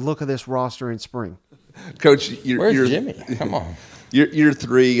the look of this roster in spring. Coach, where's Jimmy? Come on. Year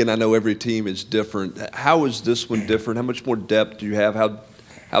 3, and I know every team is different. How is this one different? How much more depth do you have?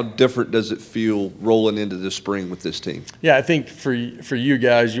 How different does it feel rolling into the spring with this team? Yeah, I think for you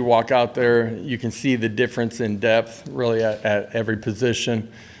guys, you walk out there, you can see the difference in depth really at every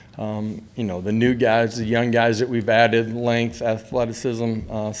position. The new guys, the young guys that we've added, length,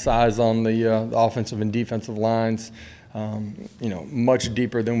 athleticism, size on the offensive and defensive lines. Much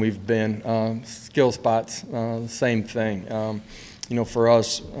deeper than we've been. Skill spots, same thing. For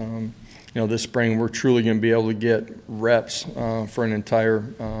us, this spring we're truly going to be able to get reps for an entire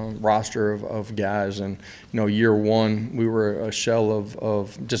roster of guys. And, year 1, we were a shell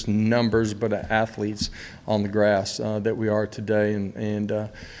of just numbers, but athletes on the grass that we are today. And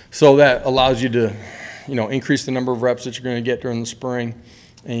so that allows you to, increase the number of reps that you're going to get during the spring.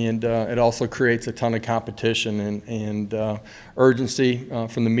 And it also creates a ton of competition and urgency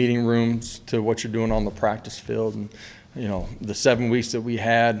from the meeting rooms to what you're doing on the practice field. And, the 7 weeks that we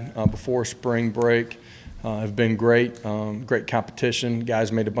had before spring break have been great. Great competition. Guys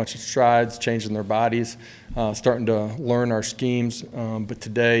made a bunch of strides, changing their bodies, starting to learn our schemes. But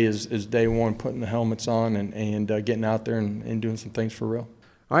today is day 1, putting the helmets on and getting out there and doing some things for real.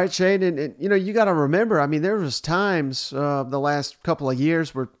 All right, Shane, and you got to remember, I mean, there was times the last couple of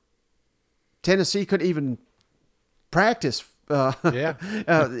years where Tennessee couldn't even practice up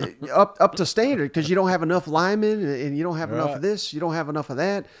to standard because you don't have enough linemen and you don't have enough of this, you don't have enough of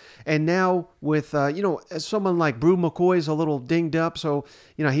that. And now with, someone like Brew McCoy's a little dinged up, so,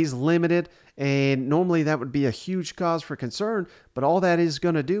 he's limited. And normally that would be a huge cause for concern, but all that is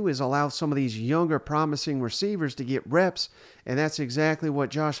going to do is allow some of these younger, promising receivers to get reps, and that's exactly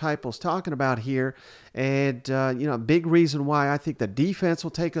what Josh Heupel's talking about here. And, a big reason why I think the defense will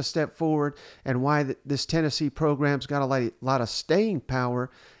take a step forward and why this Tennessee program's got a lot of staying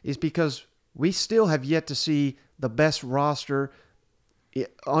power is because we still have yet to see the best roster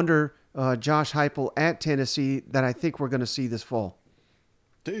under Josh Heupel at Tennessee that I think we're going to see this fall.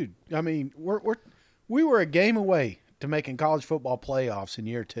 Dude, I mean, we were a game away to making college football playoffs in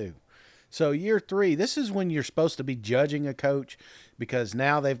year 2. So year 3, this is when you're supposed to be judging a coach because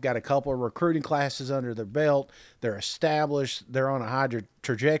now they've got a couple of recruiting classes under their belt. They're established. They're on a high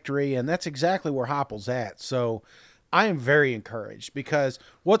trajectory, and that's exactly where Heupel's at. So I am very encouraged because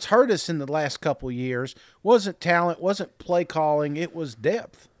what's hurt us in the last couple of years wasn't talent, wasn't play calling, it was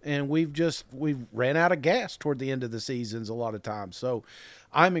depth. And we've ran out of gas toward the end of the seasons a lot of times. So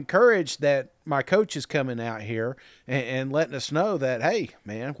I'm encouraged that my coach is coming out here and letting us know that, hey,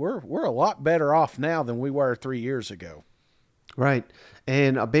 man, we're a lot better off now than we were 3 years ago. Right.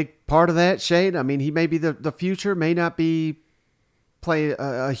 And a big part of that, Shane, I mean, he may be the future, may not play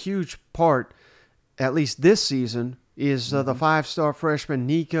a huge part, at least this season, is the 5-star freshman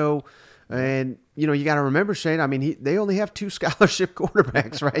Nico. And, you got to remember, Shane, I mean, they only have 2 scholarship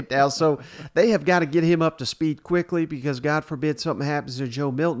quarterbacks right now, so they have got to get him up to speed quickly because, God forbid, something happens to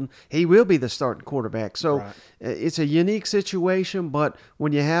Joe Milton. He will be the starting quarterback. So It's a unique situation, but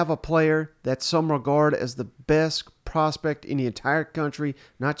when you have a player that some regard as the best prospect in the entire country,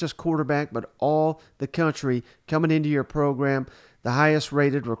 not just quarterback, but all the country coming into your program. The highest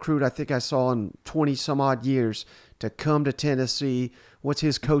rated recruit I think I saw in 20 some odd years to come to Tennessee. What's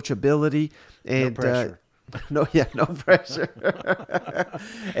his coachability? And, no pressure. No pressure.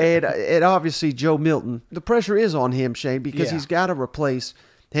 and obviously Joe Milton. The pressure is on him, Shane, because he's got to replace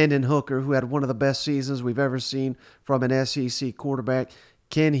Hendon Hooker, who had one of the best seasons we've ever seen from an SEC quarterback.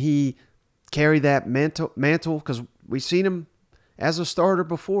 Can he carry that mantle? Because we've seen him as a starter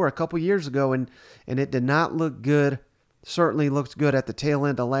before a couple years ago, and it did not look good. Certainly looked good at the tail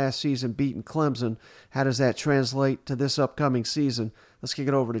end of last season, beating Clemson. How does that translate to this upcoming season? Let's kick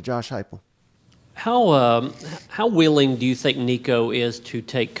it over to Josh Heupel. How willing do you think Nico is to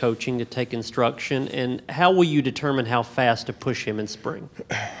take coaching, to take instruction, and how will you determine how fast to push him in spring?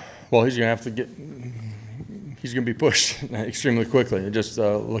 Well, he's going to be pushed extremely quickly. Just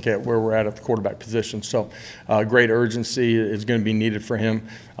look at where we're at the quarterback position. So great urgency is going to be needed for him.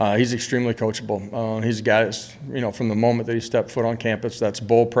 He's extremely coachable. He's a guy that's, from the moment that he stepped foot on campus, that's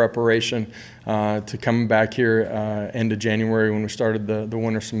bowl preparation to coming back here end of January when we started the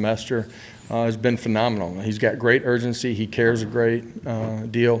winter semester. Has been phenomenal. He's got great urgency. He cares a great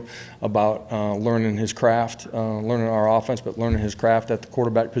deal about learning his craft, learning our offense, but learning his craft at the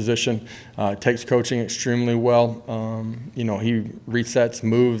quarterback position. Takes coaching extremely well. He resets,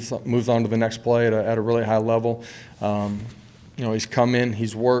 moves on to the next play at a really high level. He's come in,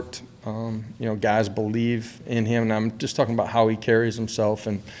 he's worked. Guys believe in him, and I'm just talking about how he carries himself.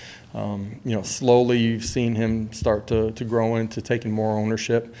 And slowly you've seen him start to grow into taking more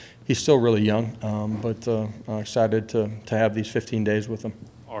ownership. He's still really young, but excited to have these 15 days with him.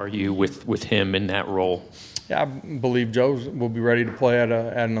 Are you with him in that role? Yeah, I believe Joe will be ready to play at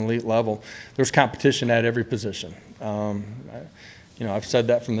an elite level. There's competition at every position. I've said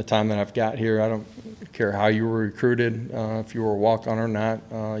that from the time that I've got here. I don't care how you were recruited, if you were a walk-on or not.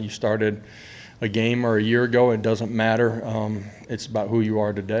 You started a game or a year ago, it doesn't matter. It's about who you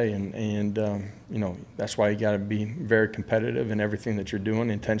are today, and that's why you got to be very competitive in everything that you're doing,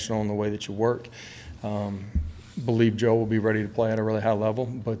 intentional in the way that you work. Believe Joe will be ready to play at a really high level,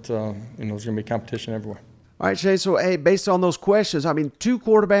 but there's going to be competition everywhere. All right, Shay, so hey, based on those questions, I mean, 2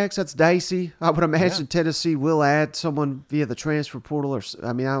 quarterbacks, that's dicey. I would imagine Tennessee will add someone via the transfer portal,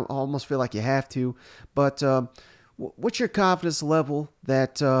 I almost feel like you have to. But what's your confidence level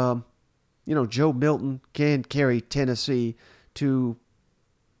that Joe Milton can carry Tennessee to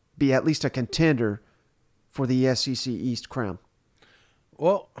be at least a contender for the SEC East crown?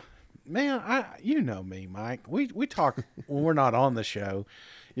 Well, man, you know me, Mike. We talk when we're not on the show.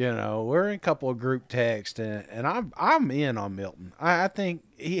 We're in a couple of group texts, and I'm in on Milton. I think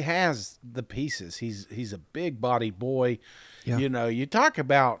he has the pieces. He's a big body boy. Yeah. You talk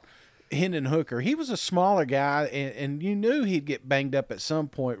about Hendon Hooker. He was a smaller guy, and you knew he'd get banged up at some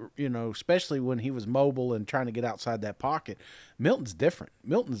point, especially when he was mobile and trying to get outside that pocket. Milton's different.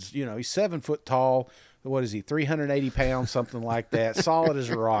 Milton's, he's 7 foot tall. What is he, 380 pounds, something like that, solid as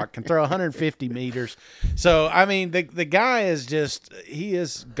a rock, can throw 150 meters. So, the guy is he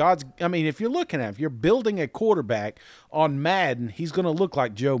is God's – if you're looking at him, if you're building a quarterback on Madden, he's going to look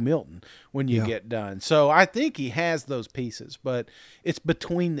like Joe Milton when you get done. So, I think he has those pieces, but it's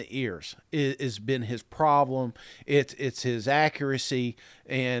between the ears has been his problem. It's his accuracy,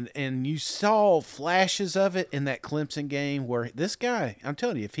 and you saw flashes of it in that Clemson game where this guy, I'm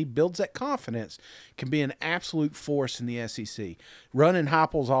telling you, if he builds that confidence, can be an absolute force in the SEC. Running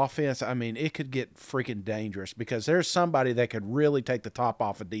Heupel's offense, it could get freaking dangerous because there's somebody that could really take the top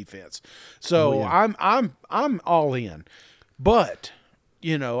off of defense. So I'm all in. But,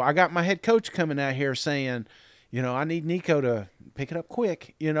 I got my head coach coming out here saying, I need Nico to pick it up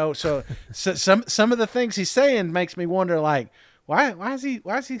quick. So some of the things he's saying makes me wonder, like, why is he,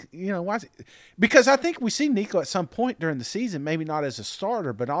 because I think we see Nico at some point during the season, maybe not as a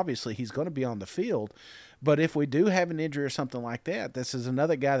starter, but obviously he's going to be on the field. But if we do have an injury or something like that, this is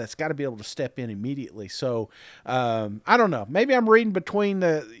another guy that's got to be able to step in immediately. So I don't know. Maybe I'm reading between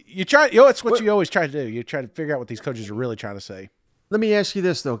it's what you always try to do. You try to figure out what these coaches are really trying to say. Let me ask you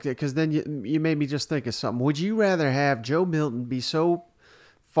this, though, because then you made me just think of something. Would you rather have Joe Milton be so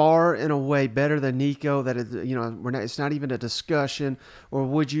far and away better than Nico that it's not even a discussion, or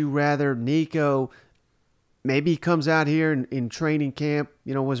would you rather Nico maybe he comes out here in training camp,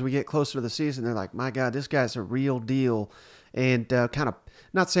 as we get closer to the season, they're like, my God, this guy's a real deal, and kind of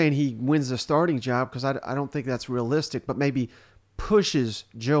not saying he wins the starting job because I don't think that's realistic, but maybe pushes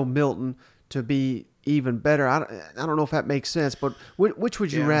Joe Milton to be even better. I don't know if that makes sense, but which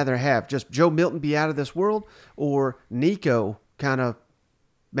would you rather have? Just Joe Milton be out of this world, or Nico kind of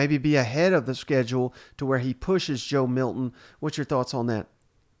maybe be ahead of the schedule to where he pushes Joe Milton. What's your thoughts on that?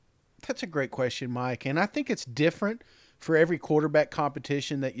 That's a great question, Mike. And I think it's different for every quarterback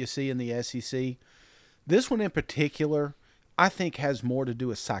competition that you see in the SEC. This one in particular, I think, has more to do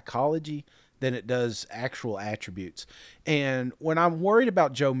with psychology than it does actual attributes. And when I'm worried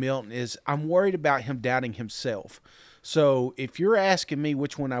about Joe Milton is I'm worried about him doubting himself. So if you're asking me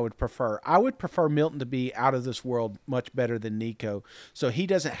which one I would prefer Milton to be out of this world much better than Nico. So he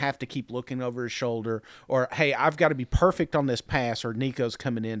doesn't have to keep looking over his shoulder or, hey, I've got to be perfect on this pass or Nico's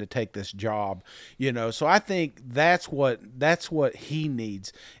coming in to take this job. So I think that's what he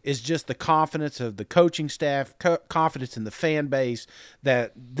needs is just the confidence of the coaching staff, confidence in the fan base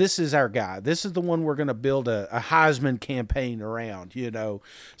that this is our guy. This is the one we're going to build a Heisman campaign around, Right.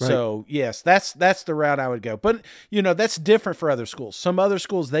 So, yes, that's the route I would go. But, that's different for other schools. Some other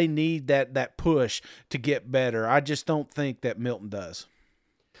schools, they need that push to get better. I just don't think that Milton does.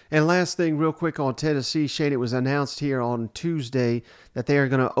 And last thing real quick on Tennessee, Shane, it was announced here on Tuesday that they are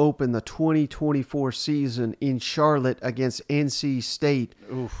going to open the 2024 season in Charlotte against NC State.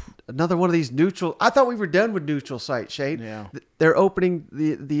 Oof. Another one of these neutral. I thought we were done with neutral sites, Shane. Yeah. They're opening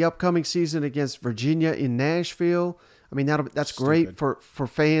the upcoming season against Virginia in Nashville. I mean, that's great for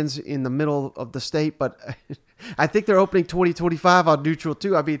fans in the middle of the state, but I think they're opening 2025 on neutral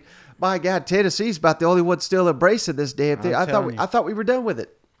too. I mean, my God, Tennessee's about the only one still embracing this damn thing. I thought we were done with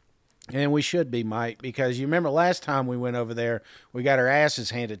it. And we should be, Mike, because you remember last time we went over there, we got our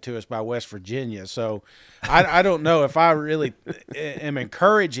asses handed to us by West Virginia. So I don't know if I really am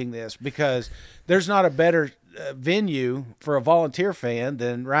encouraging this because there's not a better venue for a volunteer fan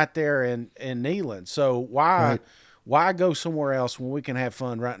than right there in Neyland. So why go somewhere else when we can have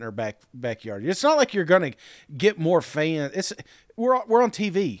fun right in our backyard? It's not like you're going to get more fans. We're on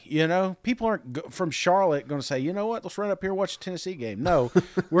TV, People aren't from Charlotte going to say, you know what, let's run up here and watch a Tennessee game. No,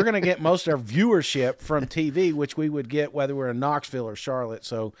 we're going to get most of our viewership from TV, which we would get whether we're in Knoxville or Charlotte.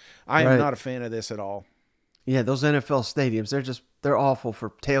 So I am not a fan of this at all. Yeah, those NFL stadiums, they're awful for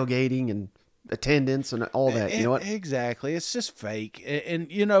tailgating and attendance and all that. You know what? Exactly. It's just fake. And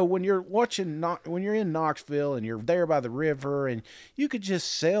when you're when you're in Knoxville and you're there by the river and you could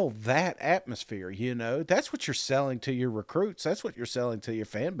just sell that atmosphere, that's what you're selling to your recruits. That's what you're selling to your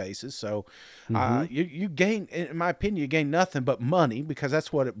fan bases. So you gain, in my opinion, you gain nothing but money because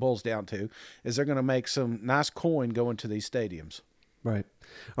that's what it boils down to is they're going to make some nice coin going to these stadiums. Right.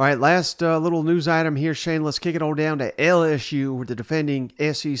 All right, last little news item here, Shane. Let's kick it all down to LSU, the defending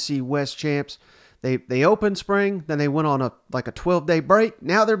SEC West champs. They opened spring, then they went on a 12-day break.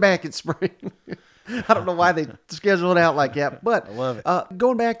 Now they're back in spring. I don't know why they scheduled it out like that, but I love it.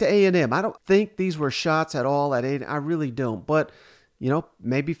 Going back to A&M, I don't think these were shots at all at A&M. I really don't, but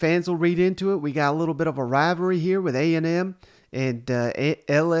maybe fans will read into it. We got a little bit of a rivalry here with A&M and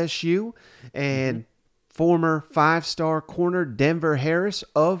LSU, and former 5-star corner Denver Harris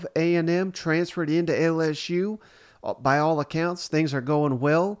of A&M transferred into LSU. By all accounts, things are going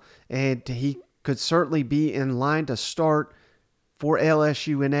well, and he could certainly be in line to start for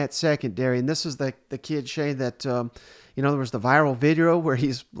LSU in that secondary. And this is the kid, Shane, that, there was the viral video where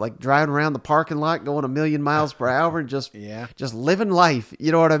he's like driving around the parking lot going 1,000,000 miles per hour and just living life.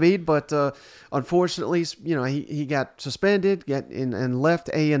 You know what I mean? But unfortunately, he got suspended and left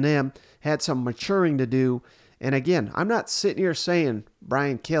A&M, had some maturing to do. And again, I'm not sitting here saying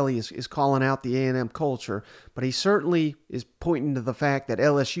Brian Kelly is calling out the A&M culture, but he certainly is pointing to the fact that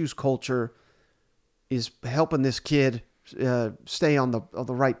LSU's culture is helping this kid stay on the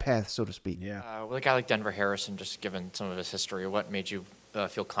right path, so to speak. Yeah. With a guy like Denver Harrison, just given some of his history, what made you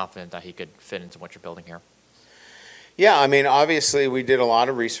feel confident that he could fit into what you're building here? Yeah, I mean, obviously we did a lot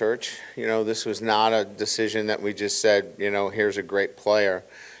of research. This was not a decision that we just said, here's a great player.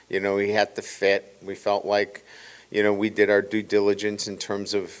 He had to fit. We felt like, we did our due diligence in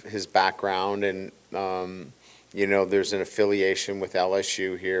terms of his background, and there's an affiliation with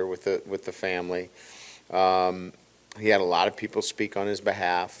LSU here with the family. He had a lot of people speak on his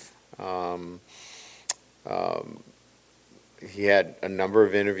behalf. He had a number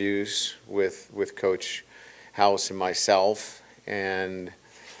of interviews with Coach House and myself, and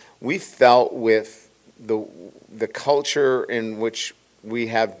we felt with the culture in which we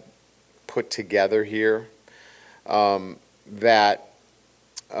have put together here that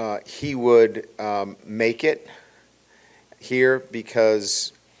he would make it here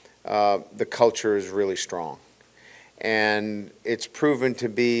because the culture is really strong. And it's proven to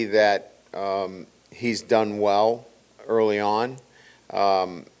be that he's done well early on,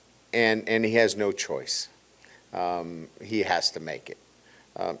 and he has no choice. He has to make it.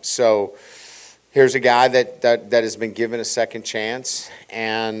 So, here's a guy that has been given a second chance,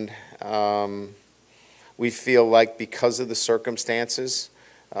 and we feel like because of the circumstances,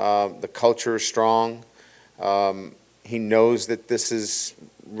 the culture is strong. He knows that this is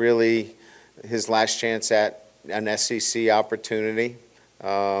really his last chance at an SEC opportunity,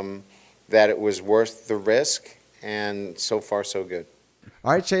 that it was worth the risk, and so far so good.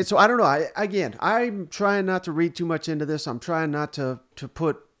 All right, Shane. So I don't know. I'm trying not to read too much into this. I'm trying not to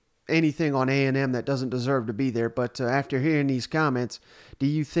put anything on A&M that doesn't deserve to be there. But after hearing these comments, do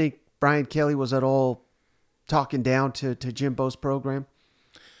you think Brian Kelly was at all talking down to Jimbo's program?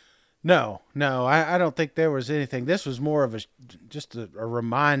 No, I don't think there was anything. This was more of just a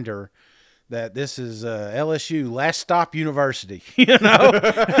reminder that this is LSU, last stop university,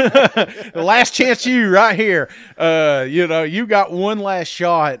 the last chance you right here. You got one last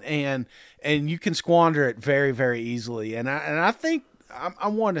shot, and you can squander it very, very easily. And I think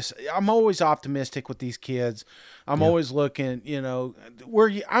I'm always optimistic with these kids. I'm always looking,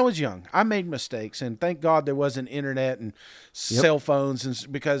 I was young. I made mistakes, and thank God there wasn't internet and cell phones,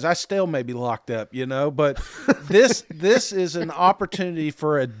 and because I still may be locked up, but this is an opportunity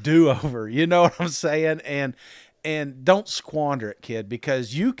for a do-over, you know what I'm saying? And don't squander it, kid,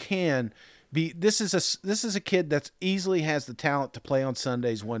 because you can be, this is a kid that's easily has the talent to play on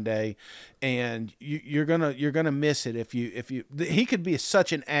Sundays one day, and you're gonna miss it if he could be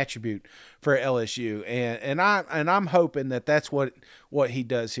such an attribute for LSU, and I'm hoping that's what he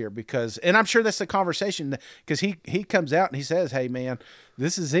does here, because, and I'm sure that's the conversation, because he comes out and he says, hey man,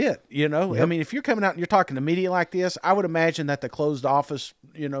 this is it, Yep. I mean, if you're coming out and you're talking to media like this, I would imagine that the closed office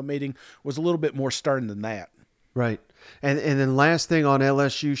meeting was a little bit more stern than that. Right. And then last thing on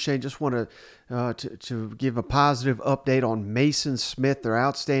LSU, Shane, just want to give a positive update on Mason Smith, their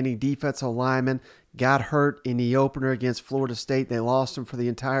outstanding defensive lineman. Got hurt in the opener against Florida State. They lost him for the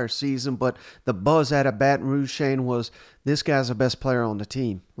entire season. But the buzz out of Baton Rouge, Shane, was this guy's the best player on the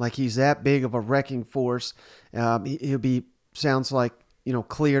team. Like, he's that big of a wrecking force. He'll be, sounds like,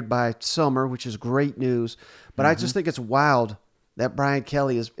 cleared by summer, which is great news. But I just think it's wild that Brian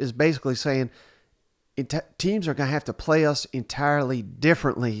Kelly is basically saying, teams are going to have to play us entirely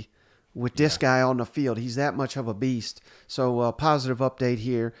differently with this guy on the field. He's that much of a beast. So positive update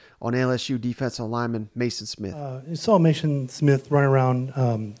here on LSU defensive lineman Mason Smith. You saw Mason Smith run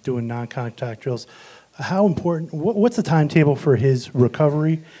around doing non-contact drills. How important, what's the timetable for his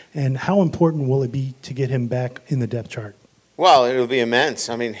recovery, and how important will it be to get him back in the depth chart? Well, it'll be immense.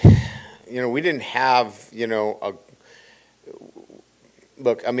 I mean, we didn't have,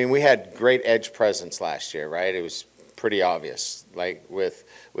 Look, I mean, we had great edge presence last year, right? It was pretty obvious, like with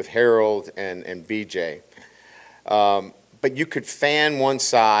Harold and BJ. But you could fan one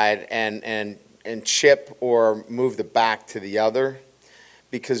side and chip or move the back to the other,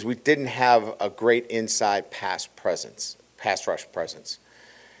 because we didn't have a great inside pass rush presence.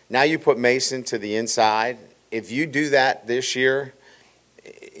 Now you put Mason to the inside. If you do that this year,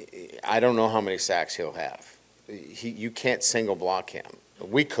 I don't know how many sacks he'll have. You can't single block him.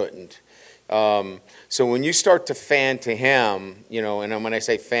 We couldn't. So when you start to fan to him, and when I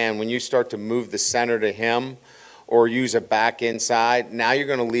say fan, when you start to move the center to him or use a back inside, now you're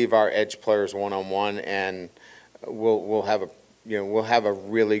going to leave our edge players one-on-one, and we'll have a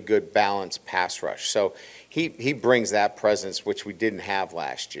really good balanced pass rush. So he brings that presence, which we didn't have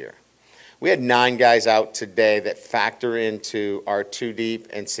last year. We had 9 guys out today that factor into our 2 deep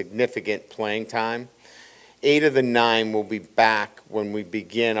and significant playing time. 8 of the 9 will be back when we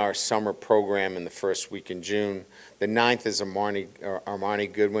begin our summer program in the first week in June. The 9th is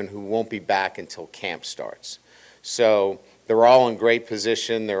Armani Goodwin, who won't be back until camp starts. So they're all in great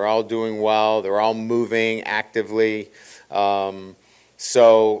position. They're all doing well. They're all moving actively.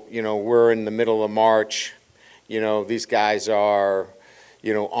 So, we're in the middle of March. These guys are,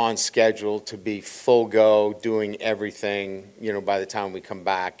 on schedule to be full go, doing everything, by the time we come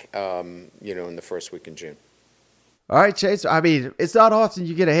back, in the first week in June. All right, Chase. I mean, it's not often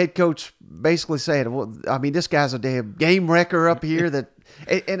you get a head coach basically saying, well, I mean, this guy's a damn game wrecker up here.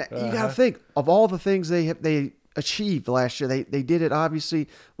 And you got to think of all the things they achieved last year. They did it, obviously,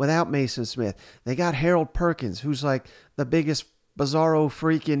 without Mason Smith. They got Harold Perkins, who's like the biggest bizarro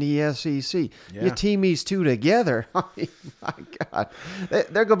freak in the SEC. Yeah. You team these two together, I mean, my God.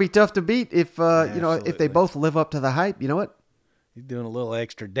 They're going to be tough to beat if if they both live up to the hype. You know what? He's doing a little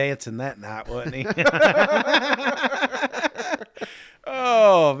extra dancing that night, wasn't he?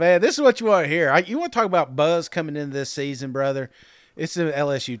 Oh, man, this is what you want to hear. You want to talk about buzz coming into this season, brother. It's the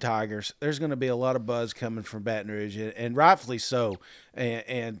LSU Tigers. There's going to be a lot of buzz coming from Baton Rouge, and rightfully so.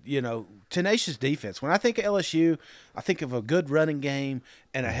 And tenacious defense. When I think of LSU, I think of a good running game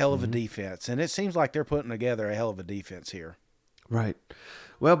and a hell of a defense. And it seems like they're putting together a hell of a defense here. Right.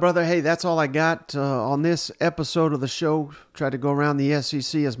 Well, brother, hey, that's all I got on this episode of the show. Tried to go around the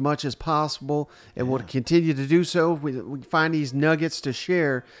SEC as much as possible, and we'll continue to do so. We find these nuggets to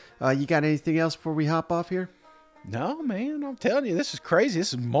share. You got anything else before we hop off here? No, man, I'm telling you, this is crazy.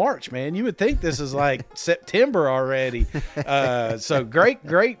 This is March, man. You would think this is like September already. So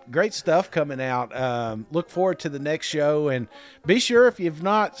great stuff coming out. Look forward to the next show, and be sure, if you've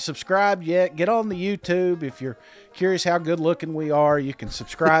not subscribed yet, get on the YouTube. If you're curious how good looking we are, you can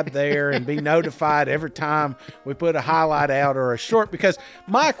subscribe there and be notified every time we put a highlight out or a short, because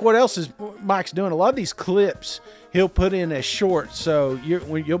Mike, what else is Mike's doing? A lot of these clips he'll put in as shorts, so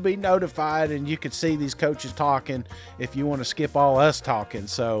you'll be notified and you can see these coaches talking if you want to skip all us talking.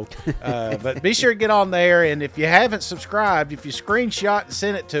 So but be sure to get on there, and if you haven't subscribed, if you screenshot and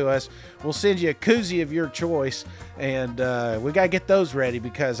send it to us, we'll send you a koozie of your choice. And we got to get those ready,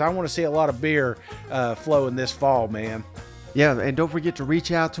 because I want to see a lot of beer flowing this fall, man. Yeah, and don't forget to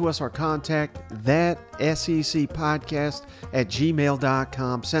reach out to us or contact that SEC podcast at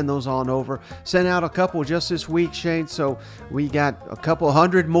gmail.com. Send those on over. Send out a couple just this week, Shane, so we got a couple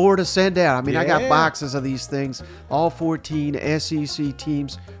hundred more to send out. I mean, I got boxes of these things, all 14 SEC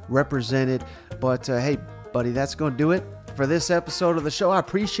teams represented. But, hey, buddy, that's going to do it for this episode of the show. I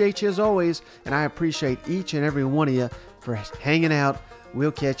appreciate you as always, and I appreciate each and every one of you for hanging out.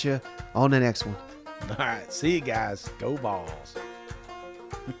 We'll catch you on the next one. All right, see you guys. Go Balls.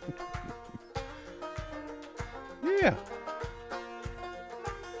 Yeah.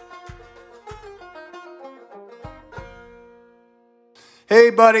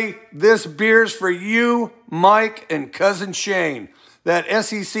 Hey, buddy, this beer's for you, Mike, and Cousin Shane. That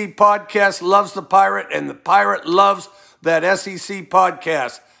SEC podcast loves the Pirate, and the Pirate loves that SEC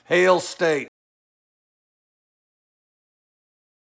podcast. Hail State.